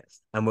doing it,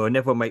 and we'll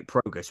never make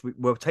progress.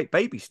 We'll take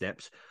baby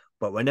steps,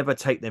 but we'll never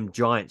take them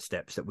giant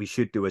steps that we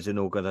should do as an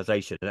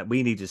organization, and that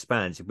we need as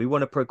fans. If we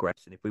want to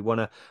progress, and if we want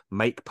to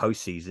make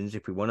postseasons,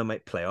 if we want to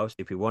make playoffs,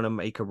 if we want to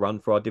make a run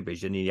for our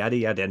division, and yada,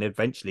 yada, and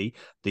eventually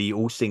the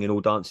all singing,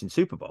 all dancing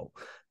Super Bowl,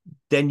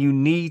 then you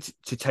need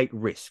to take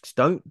risks.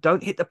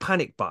 Don't hit the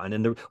panic button.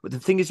 And the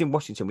thing is, in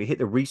Washington, we hit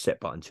the reset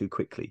button too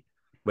quickly.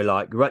 We're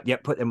like, right, yeah,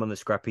 put them on the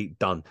scrap heap,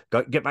 done.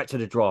 Get back to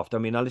the draft. I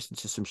mean, I listened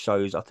to some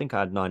shows. I think I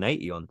had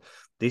 980 on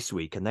this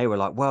week, and they were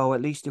like, well,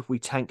 at least if we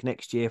tank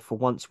next year, for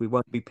once, we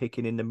won't be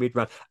picking in the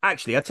mid-round.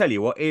 Actually, I tell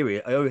you what, here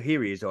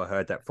he is, I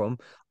heard that from.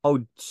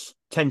 Oh,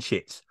 10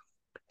 shits.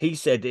 He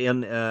said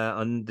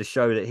on the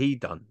show that he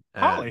done.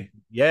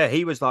 Yeah,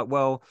 he was like,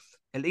 well,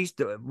 at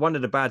least one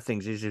of the bad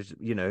things is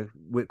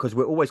because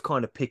we're always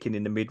kind of picking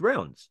in the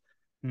mid-rounds.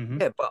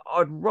 Yeah, but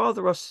I'd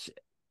rather us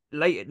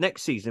late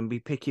next season be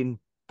picking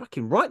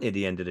right near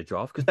the end of the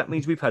draft, because that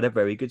means we've had a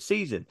very good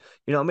season.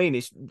 You know what I mean?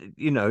 It's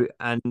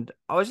and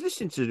I was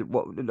listening to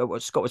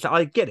what Scott was saying.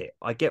 I get it.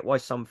 I get why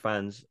some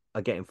fans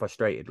are getting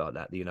frustrated like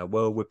that.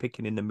 Well, we're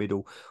picking in the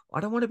middle. I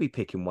don't want to be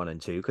picking 1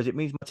 and 2, because it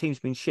means my team's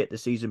been shit the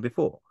season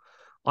before.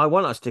 I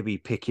want us to be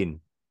picking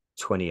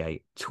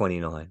 28,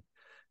 29.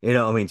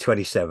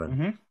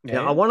 27.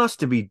 Yeah. I want us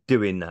to be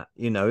doing that,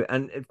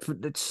 and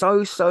it's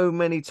so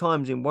many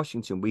times in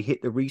Washington, we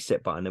hit the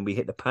reset button and we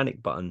hit the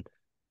panic button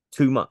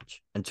too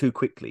much and too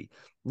quickly.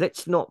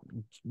 Let's not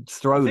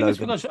throw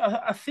Logan.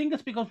 I think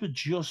it's because we're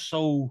just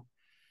so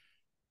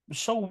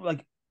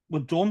like, we're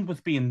done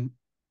with being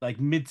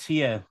like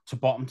mid-tier to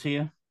bottom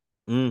tier.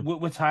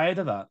 We're tired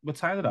of that.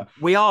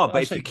 We are,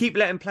 but if you keep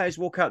letting players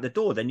walk out the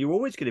door, then you're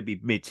always going to be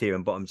mid-tier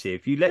and bottom tier.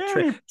 If you let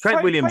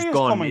Trent Williams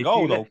gone,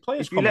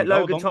 if you let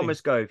Logan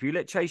Thomas go, if you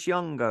let Chase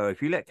Young go,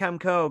 if you let Cam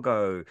Curl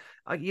go,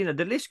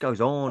 the list goes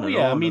on and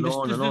on. I mean,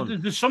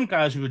 there's some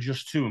guys who are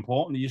just too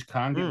important. You just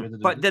can't get rid of them.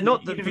 But they're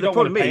not. The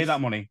problem is, pay that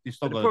money.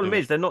 The problem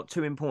is they're not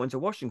too important to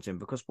Washington,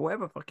 because for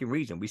whatever fucking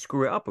reason we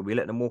screw it up and we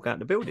let them walk out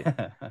the building.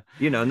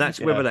 And that's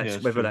whether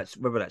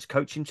that's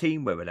coaching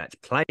team, whether that's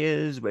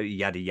players, whether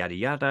yada yada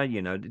yada.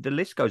 The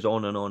list goes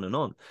on and on and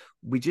on.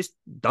 We just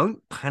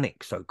don't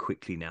panic so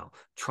quickly now.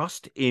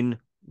 Trust in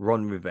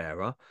Ron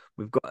Rivera.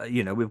 We've got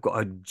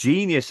a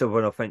genius of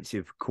an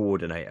offensive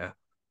coordinator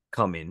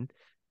come in.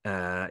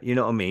 You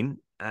know what I mean?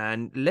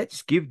 And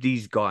let's give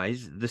these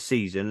guys the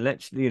season.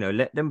 Let's,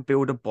 let them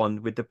build a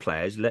bond with the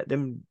players. Let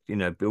them,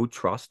 build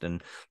trust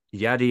and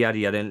yada, yada,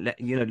 yada.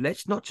 And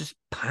let's not just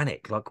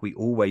panic like we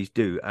always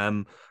do.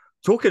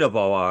 Talking of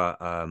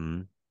our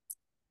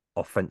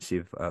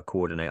offensive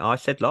coordinator. I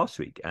said last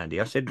week, Andy,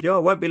 I said, it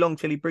won't be long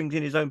till he brings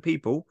in his own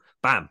people.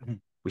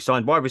 Bam. We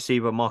signed wide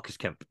receiver Marcus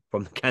Kemp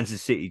from the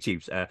Kansas City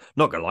Chiefs.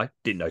 Not gonna lie,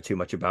 didn't know too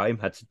much about him.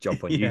 Had to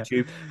jump on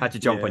YouTube.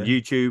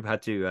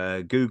 Had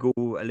to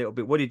Google a little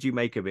bit. What did you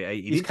make of it?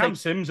 He's Cam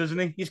Sims, isn't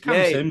he? He's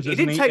Cam Sims. He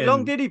didn't take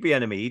long, did he,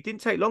 Bieniemy? He didn't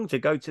take long to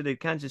go to the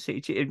Kansas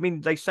City Chiefs. I mean,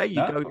 they say you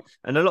go,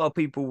 and a lot of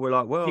people were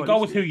like, "Well, you go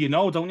with who you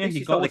know, don't you?"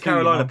 You go with the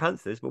Carolina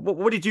Panthers. But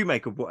what did you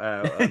make of?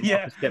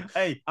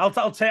 Hey, I'll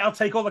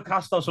take all the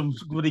cast off some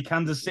bloody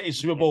Kansas City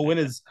Super Bowl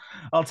winners.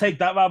 I'll take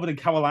that rather than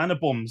Carolina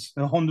bums,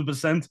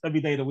 100% every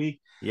day of the week.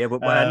 Yeah,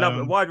 but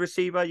another wide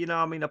receiver,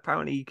 I mean,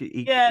 apparently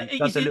he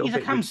does he's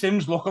a Cam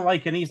Sims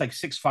lookalike, and he's like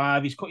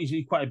 6'5". He's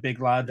quite a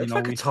big lad. Looks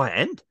like a tight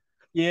end.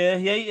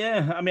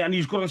 Yeah. I mean, and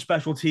he's good on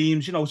special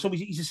teams, so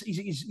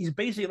he's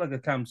basically like a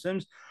Cam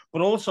Sims.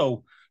 But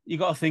also, you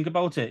got to think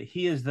about it.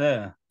 He is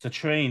there to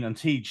train and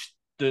teach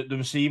the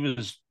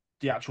receivers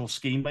the actual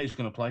scheme that he's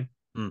going to play.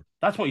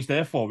 That's what he's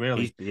there for,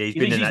 really.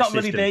 He's not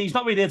really there. He's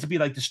not really there to be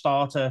like the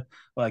starter,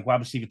 or like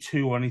wide receiver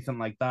 2 or anything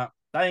like that.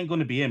 That ain't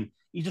going to be him.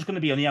 He's just going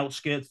to be on the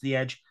outskirts, the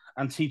edge,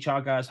 and teach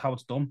our guys how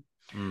it's done.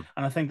 And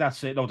I think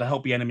that's it, to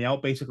help the enemy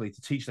out, basically,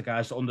 to teach the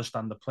guys to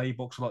understand the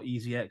playbooks a lot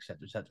easier,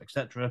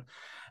 etc.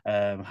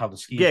 How the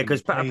scheme. Yeah, because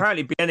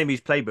apparently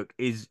Bieniemy's playbook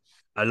is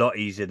a lot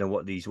easier than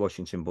what these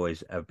Washington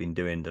boys have been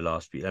doing the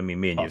last few. I mean,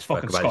 me and you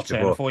spoke about Scott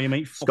Turner for you,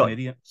 mate. Fucking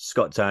idiot.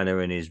 Scott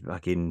Turner and his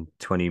fucking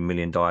 20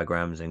 million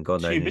diagrams and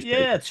God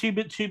knows.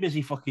 Too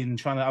busy fucking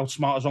trying to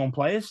outsmart his own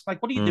players.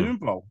 Like, what are you doing,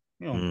 bro?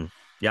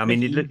 Yeah, I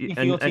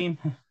mean,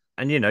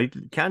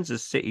 and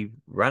Kansas City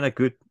ran a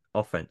good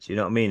offense. You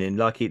know what I mean? And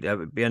like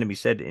Bieniemy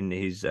said in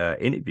his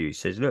interview, he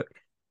says, "Look,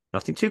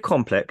 nothing too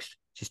complex.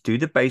 Just do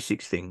the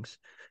basics things."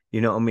 You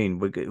know what I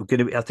mean?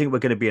 I think we're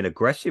gonna be an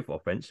aggressive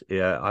offense.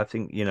 Yeah, I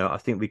think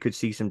we could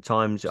see some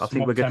times. I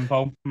think we're going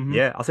tempo.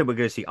 Yeah, I think we're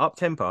going to see up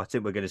tempo. I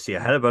think we're going to see a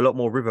hell of a lot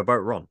more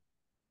riverboat run.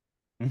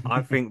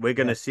 I think we're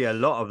going to see a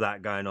lot of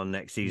that going on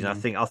next season. I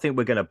think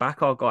we're going to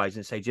back our guys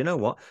and say, do you know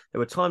what? There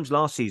were times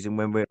last season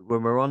when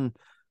we're on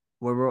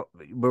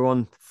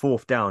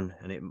 4th down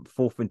and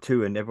 4th and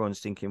 2, and everyone's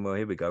thinking, well,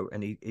 here we go.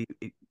 And he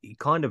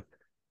kind of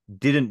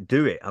didn't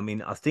do it. I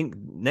mean, I think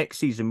next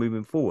season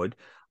moving forward,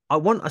 I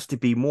want us to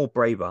be more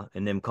braver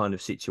in them kind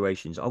of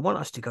situations. I want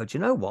us to go, do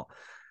you know what?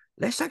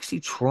 Let's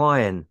actually try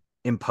and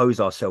impose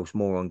ourselves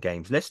more on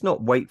games. Let's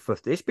not wait for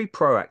let's be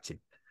proactive.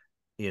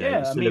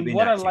 I mean,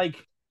 what I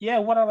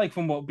like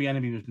from what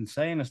Bieniemy has been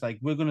saying is like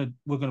we're gonna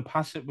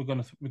pass it, we're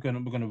gonna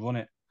run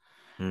it.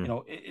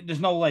 There's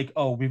no like,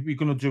 oh, we're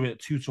gonna do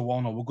it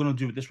 2-1 or we're gonna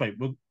do it this way.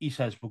 He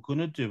says we're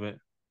gonna do it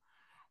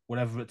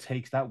whatever it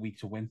takes that week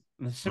to win.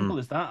 And it's simple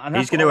as that. And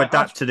he's going to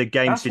adapt to the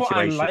game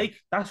situation.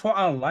 That's what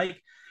I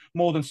like.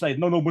 More than saying,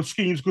 no, my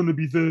scheme's going to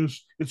be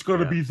this. It's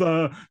going to be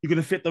there. You're going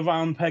to fit the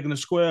round peg in the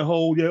square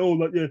hole. Yeah,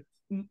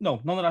 No,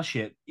 none of that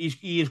shit.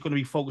 He is going to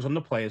be focused on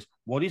the players,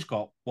 what he's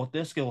got, what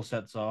their skill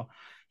sets are.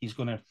 He's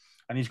going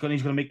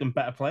to make them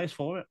better players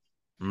for it.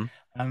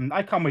 And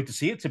I can't wait to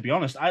see it. To be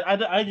honest,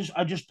 I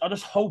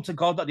just hope to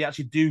God that they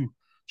actually do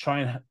try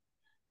and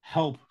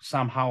help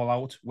Sam Howell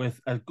out with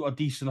a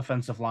decent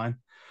offensive line,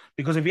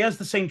 because if he has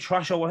the same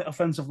trash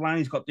offensive line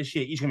he's got this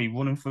year, he's going to be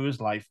running for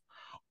his life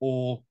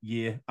all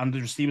year, and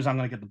the receivers aren't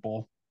going to get the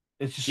ball.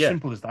 It's just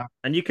simple as that.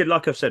 And you could,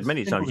 like I've said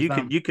many times,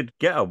 you could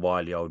get a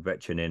wily old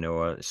veteran in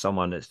or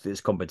someone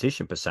that's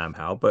competition for Sam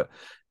Howell, but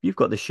you've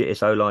got the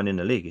shittest O-line in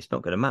the league. It's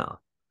not going to matter.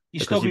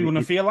 You're still going to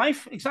running for your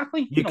life,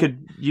 exactly. You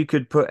could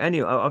put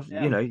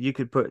you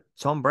could put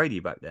Tom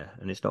Brady back there,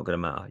 and it's not going to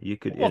matter. You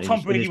could. Well,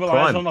 Tom Brady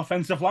relies on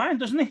offensive line,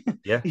 doesn't he?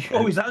 Yeah, he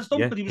always has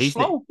done, but he was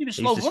slow. He was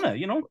slow runner,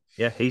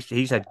 Yeah,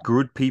 he's had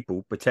good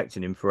people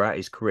protecting him throughout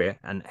his career,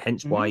 and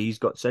hence why he's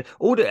got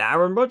all the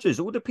Aaron Rodgers,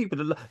 all the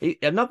people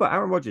another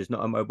Aaron Rodgers,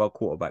 not a mobile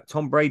quarterback.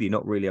 Tom Brady,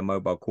 not really a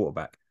mobile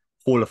quarterback.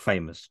 Hall of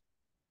Famers.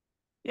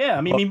 Yeah,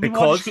 I mean,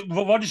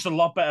 Rodgers is a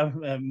lot better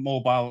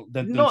mobile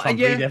than Tom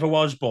Brady ever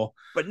was, but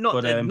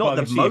not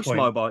the most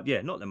mobile.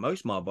 Yeah, not the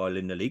most mobile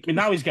in the league. I mean,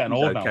 now he's getting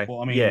old now, but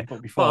I mean,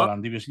 but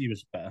beforehand he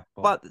was better.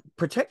 But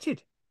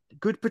protected,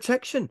 good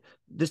protection.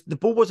 The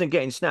ball wasn't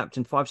getting snapped,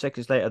 and 5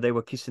 seconds later they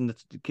were kissing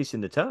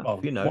the turf.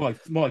 Well,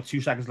 more like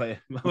 2 seconds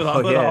later with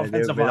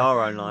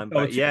our own line.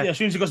 But as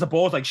soon as he goes the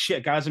ball, it's like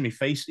shit, guys in my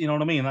face. You know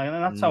what I mean?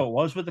 And that's how it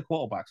was with the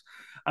quarterbacks.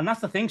 And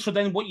that's the thing. So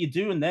then what you're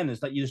doing then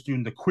is that you're just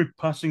doing the quick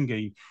passing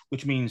game,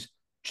 which means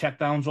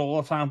checkdowns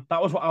all the time. That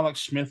was what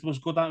Alex Smith was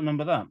good at.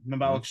 Remember that?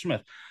 Alex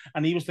Smith?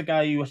 And he was the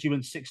guy who actually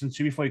went 6-2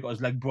 before he got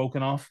his leg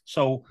broken off.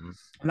 So,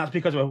 and that's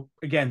because of,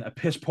 again, a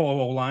piss poor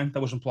O-line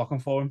that wasn't blocking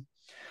for him.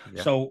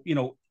 Yeah. So,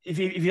 if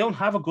you don't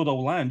have a good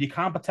O-line, you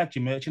can't protect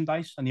your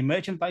merchandise. And your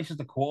merchandise is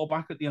the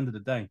quarterback at the end of the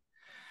day.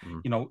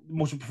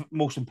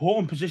 Most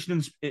important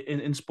position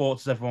in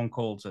sports, as everyone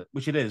calls it,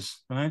 which it is,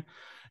 right?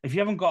 If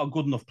you haven't got a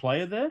good enough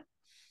player there,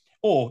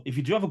 or if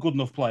you do have a good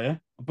enough player,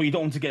 but you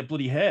don't want to get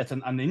bloody hurt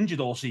and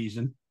injured all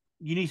season,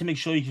 you need to make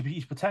sure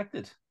he's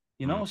protected.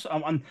 So,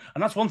 and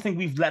that's one thing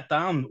we've let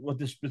down with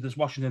this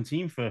Washington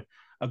team for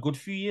a good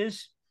few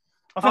years.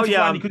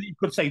 You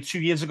could say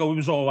 2 years ago it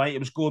was all right, it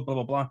was good, blah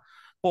blah blah.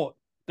 But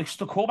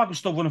the quarterback was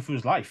still running for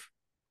his life.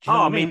 Do you Oh,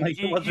 know I what I mean? mean, Like,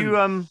 it you wasn't, you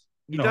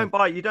you don't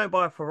know.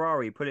 buy a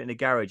Ferrari, put it in the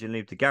garage, and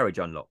leave the garage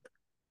unlocked.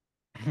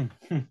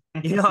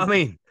 You know what I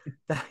mean?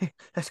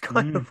 That's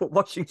kind Mm. of what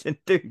Washington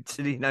do.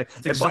 To,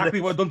 It's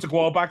exactly what done to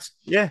quarterbacks.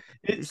 yeah.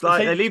 It's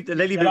like they leave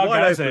let it our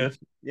wide guys open. hurt.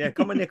 Yeah,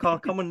 come on, Nicole,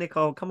 come and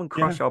Yeah,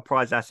 crush our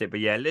prize asset.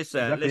 But yeah,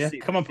 exactly. let's Yeah, see,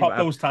 come and what pop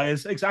happens. those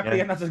tires. Exactly,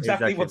 Yeah, and that's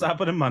exactly exactly. what's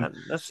happening, man.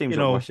 That seems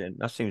You what know, Washington.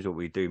 That seems what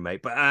we do,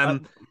 mate. But uh,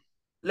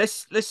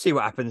 let's see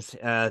what happens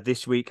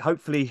this week.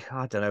 Hopefully,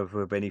 I don't know if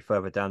we'll be any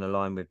further down the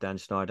line with Dan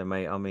Snyder,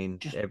 mate. I mean,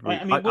 just I every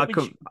mean, I do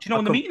couldn't you know I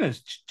when the couldn't meeting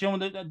is? Do you know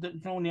when do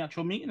you know when the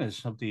actual meeting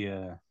is of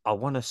the? I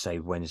want to say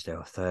Wednesday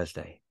or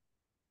Thursday.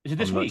 Is it I'm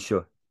this not week?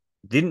 sure.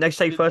 Didn't they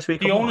say first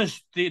week of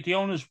March? The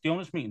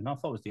owners meeting. I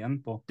thought it was the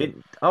end, but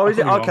Didn't, oh, I is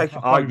it could be wrong. okay? I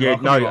Oh, could be yeah. wrong. I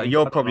could No, be wrong.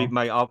 you're I don't probably, know.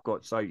 mate. I've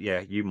got so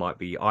yeah. You might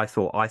be. I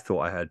thought I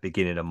heard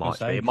beginning of I March,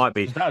 but say it might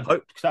be. because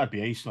Oh, that'd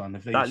be ace, man.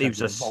 If they that said leaves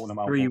they were us voting them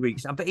out, 3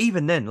 weeks. But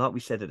even then, like we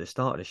said at the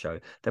start of the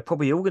show, they're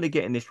probably all going to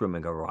get in this room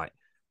and go, right,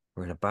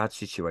 we're in a bad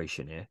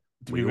situation here.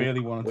 do we really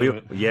want to do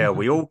it? Yeah,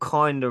 we all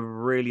kind of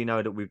really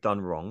know that we've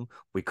done wrong.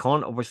 We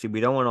can't, obviously, we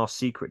don't want our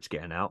secrets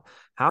getting out.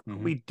 How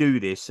can we do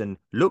this and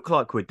look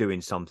like we're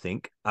doing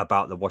something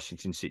about the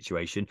Washington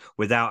situation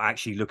without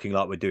actually looking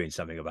like we're doing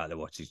something about the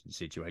Washington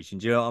situation?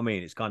 Do you know what I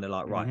mean? It's kind of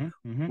like, right,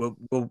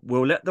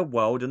 we'll let the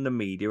world and the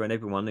media and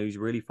everyone who's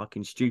really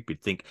fucking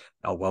stupid think,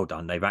 oh, well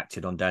done, they've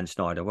acted on Dan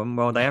Snyder.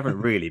 Well, they haven't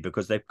really,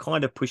 because they've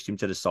kind of pushed him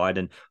to the side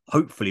and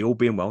hopefully, all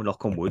being well,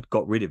 knock on wood,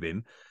 got rid of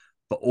him,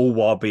 but all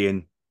while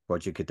being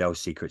Roger Goodell's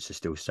secrets are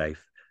still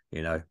safe.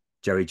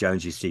 Jerry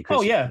Jones's Oh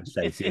secrets are yeah,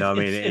 still safe. You know what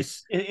I mean?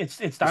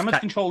 it's damage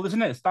control,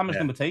 isn't it? It's damage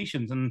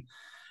limitations, and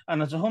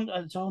it's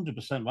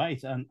 100%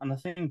 right. And I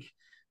think,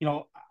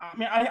 I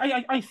mean,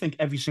 I think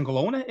every single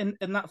owner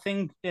in that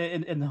thing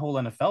in the whole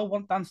NFL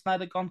want Dan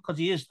Snyder gone, because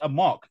he is a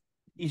mock.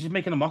 He's just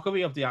making a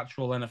mockery of the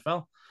actual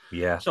NFL.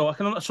 Yeah. So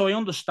I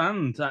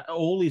understand that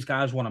all these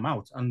guys want him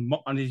out, and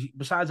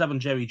besides having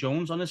Jerry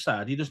Jones on his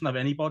side, he doesn't have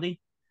anybody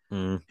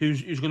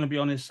who's going to be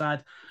on his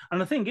side. And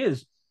the thing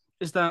is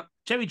that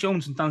Jerry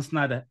Jones and Dan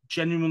Snyder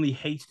genuinely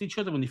hated each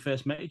other when they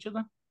first met each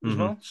other as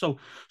well.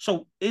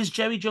 So is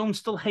Jerry Jones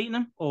still hating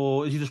him,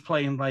 or is he just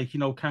playing like,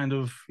 kind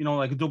of,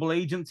 like a double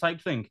agent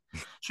type thing?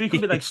 So he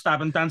could be like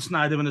stabbing Dan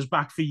Snyder in his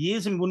back for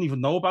years and we wouldn't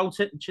even know about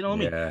it. Do you know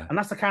what I mean? And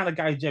that's the kind of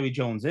guy Jerry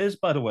Jones is,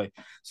 by the way.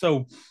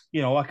 So,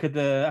 I could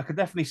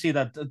definitely see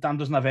that Dan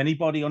doesn't have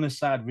anybody on his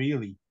side,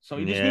 really. So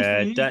he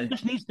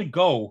just needs to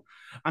go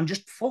and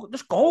just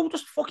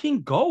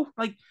fucking go.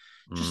 Like,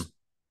 just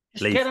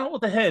get out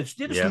of the head.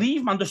 Just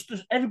leave, man. Just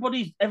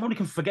everybody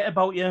can forget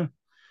about you.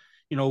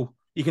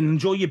 You can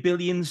enjoy your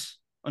billions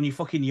on your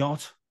fucking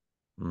yacht.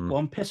 Go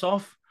on, piss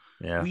off.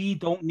 Yeah. We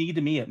don't need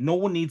him here. No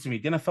one needs him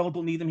here. The NFL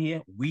don't need him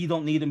here. We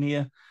don't need him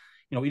here.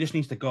 He just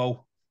needs to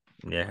go.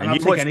 Yeah. And I'll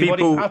take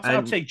anybody.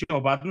 I'll take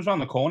Joe Adams around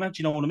the corner. Do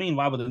you know what I mean?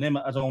 Rather than him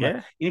as owner.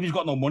 Yeah. Even if he's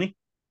got no money.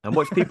 And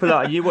watch people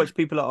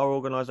at our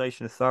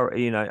organization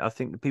authority. I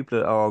think the people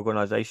at our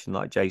organization,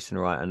 like Jason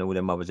Wright and all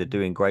them others, are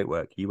doing great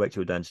work. You wait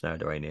till Dan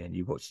Snyder ain't here, and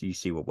you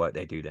see what work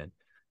they do then.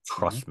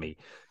 Trust me.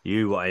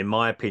 In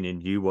my opinion,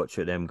 you watch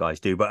what them guys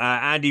do. But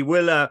Andy,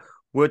 we're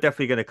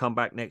definitely going to come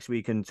back next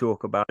week and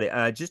talk about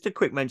it. Just a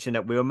quick mention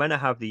that we were meant to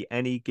have the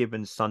Any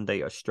Given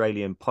Sunday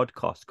Australian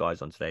podcast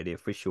guys on today, the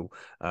official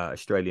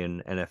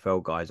Australian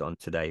NFL guys on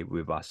today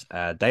with us.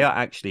 They are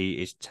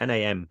actually, it's 10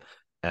 a.m.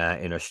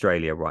 In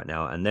Australia right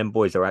now, and them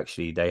boys are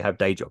actually, they have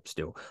day jobs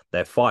still.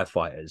 They're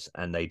firefighters,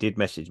 and they did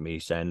message me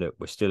saying, look,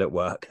 we're still at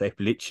work. They've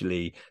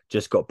literally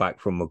just got back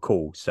from a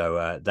call,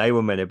 so they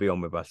were meant to be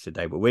on with us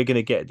today, but we're going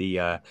to get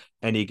the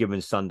Any Given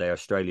Sunday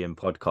Australian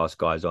podcast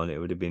guys on. It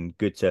would have been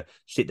good to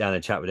sit down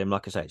and chat with them.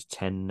 Like I say, it's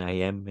 10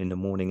 a.m. in the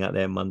morning out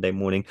there, Monday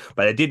morning,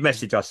 but they did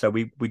message us, so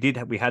we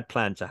had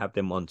planned to have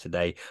them on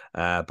today,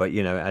 but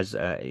as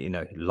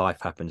life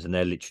happens, and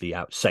they're literally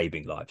out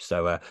saving lives.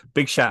 So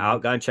big shout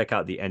out, go and check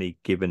out the Any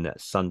Given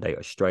Sunday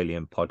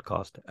Australian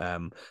podcast.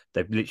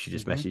 They've literally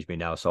just messaged me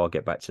now, so I'll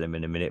get back to them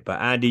in a minute. But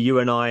Andy, you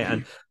and I,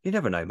 and you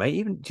never know, mate.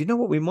 Even, do you know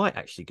what we might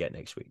actually get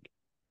next week?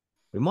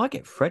 We might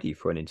get Freddie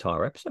for an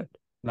entire episode.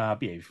 Nah,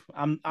 behave.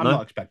 I'm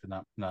not expecting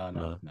that.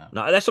 No.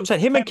 That's what I'm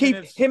saying. Him and Keith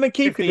could do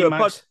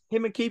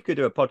him and Keith could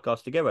do a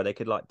podcast together. They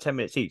could, like, 10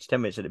 minutes each, 10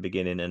 minutes at the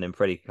beginning, and then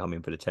Freddie could come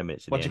in for the 10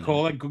 minutes. What do you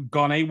call it?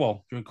 Gone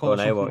AWOL. Do you call it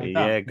AWOL?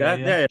 Like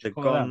the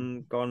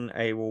gone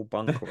AWOL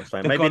bunker or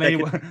something. Maybe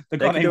the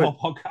Gone AWOL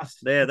podcast.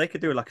 Yeah, they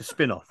could do like a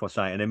spin-off or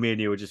something, and then me and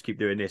you will just keep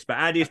doing this. But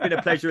Andy, it's been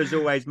a pleasure as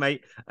always,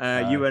 mate.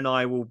 You and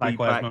I will be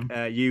back.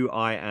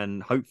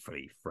 And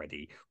hopefully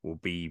Freddie will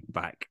be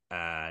back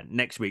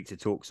next week to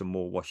talk some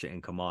more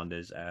Washington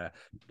Commanders.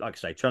 Like I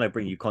say, trying to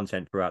bring you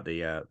content throughout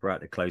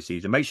the close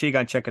season. Make sure you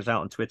go and check us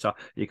out on Twitter.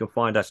 You can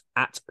find us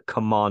at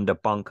Commander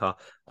Bunker.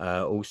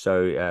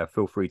 Also,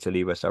 feel free to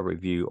leave us a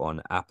review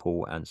on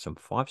Apple and some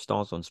 5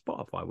 stars on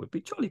Spotify. Would be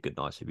jolly good,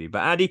 nice of you.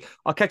 But Andy,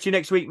 I'll catch you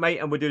next week, mate,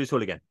 and we'll do this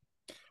all again.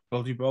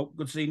 Well, bro,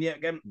 good seeing you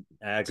again.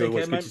 Good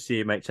to see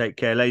you, mate. Take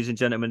care, ladies and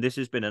gentlemen. This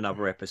has been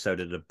another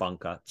episode of The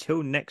Bunker.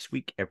 Till next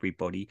week,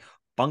 everybody.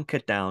 Bunker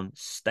down,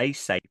 stay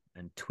safe,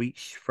 and tweet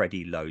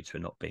Freddie loads for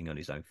not being on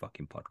his own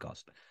fucking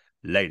podcast.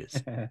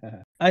 Latest.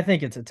 I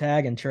think it's a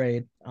tag and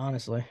trade,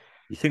 honestly.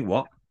 You think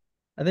what?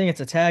 I think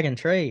it's a tag and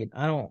trade.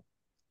 I don't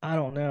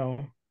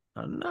know.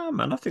 No,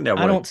 man. I think they'll.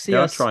 I don't see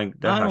they'll us. trying.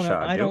 They'll I don't hash know.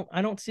 out a I deal.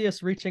 don't see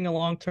us reaching a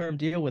long-term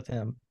deal with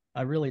him.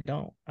 I really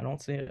don't. I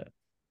don't see it.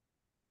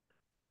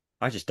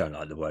 I just don't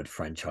like the word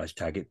franchise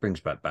tag. It brings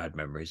back bad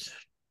memories.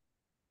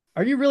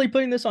 Are you really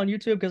putting this on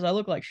YouTube? Because I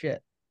look like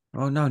shit.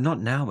 Oh no, not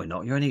now. We're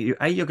not. You're only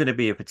A. You're going to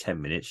be here for 10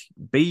 minutes.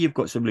 B. You've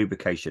got some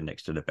lubrication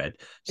next to the bed.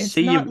 It's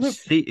C. not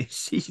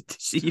C.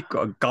 You've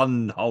got a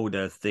gun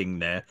holder thing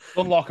there.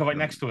 Unlocker right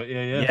next to it.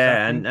 Yeah.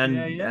 Yeah,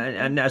 Exactly.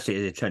 and that's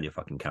it. Turn your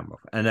fucking camera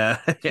off. And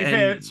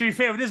To be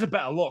fair, it is a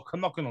better look. I'm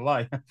not going to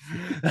lie.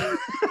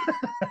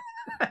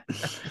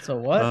 So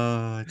what?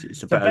 It's a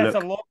It's a better better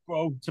look. look,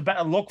 bro. It's a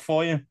better look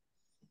for you.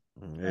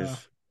 It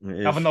is. It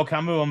is. Having no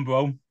camera on,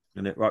 bro.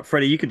 Isn't it? Right,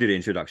 Freddie, you can do the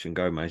introduction.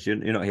 Go, man. You're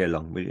not here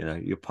long.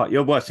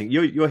 You're worse than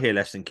you're here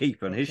less than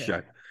Keith on his Okay.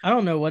 show. I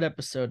don't know what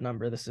episode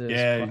number this is.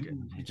 Yeah, Fuck it.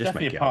 Just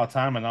definitely make a it part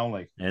timer now.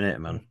 Like, In it,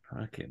 man.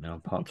 Okay,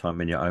 now part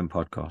time in your own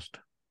podcast.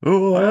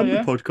 Oh, I am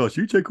yeah. the podcast.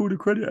 You take all the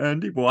credit,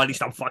 Andy. Well, at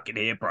least I'm fucking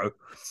here, bro.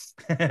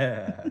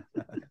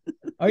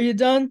 Are you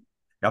done?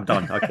 I'm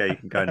done. Okay, you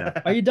can go now.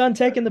 Are you done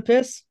taking the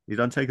piss? You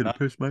done taking the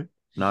piss, mate?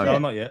 No, no,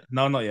 not yet.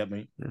 No, not yet,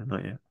 mate. Yeah,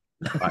 not yet.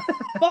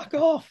 Fuck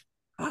off.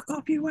 Fuck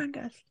off, you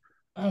wankers.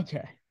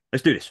 Okay.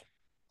 Let's do this.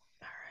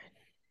 All right.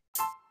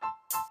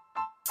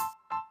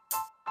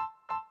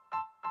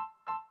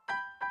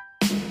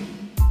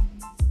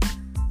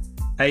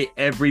 Hey,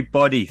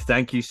 everybody.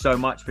 Thank you so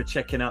much for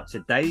checking out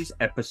today's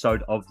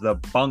episode of The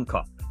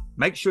Bunker.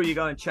 Make sure you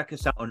go and check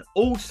us out on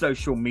all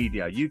social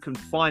media. You can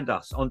find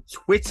us on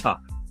Twitter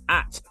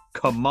at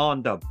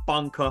Commander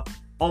Bunker.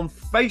 On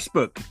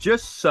Facebook,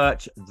 just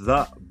search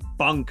The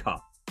Bunker.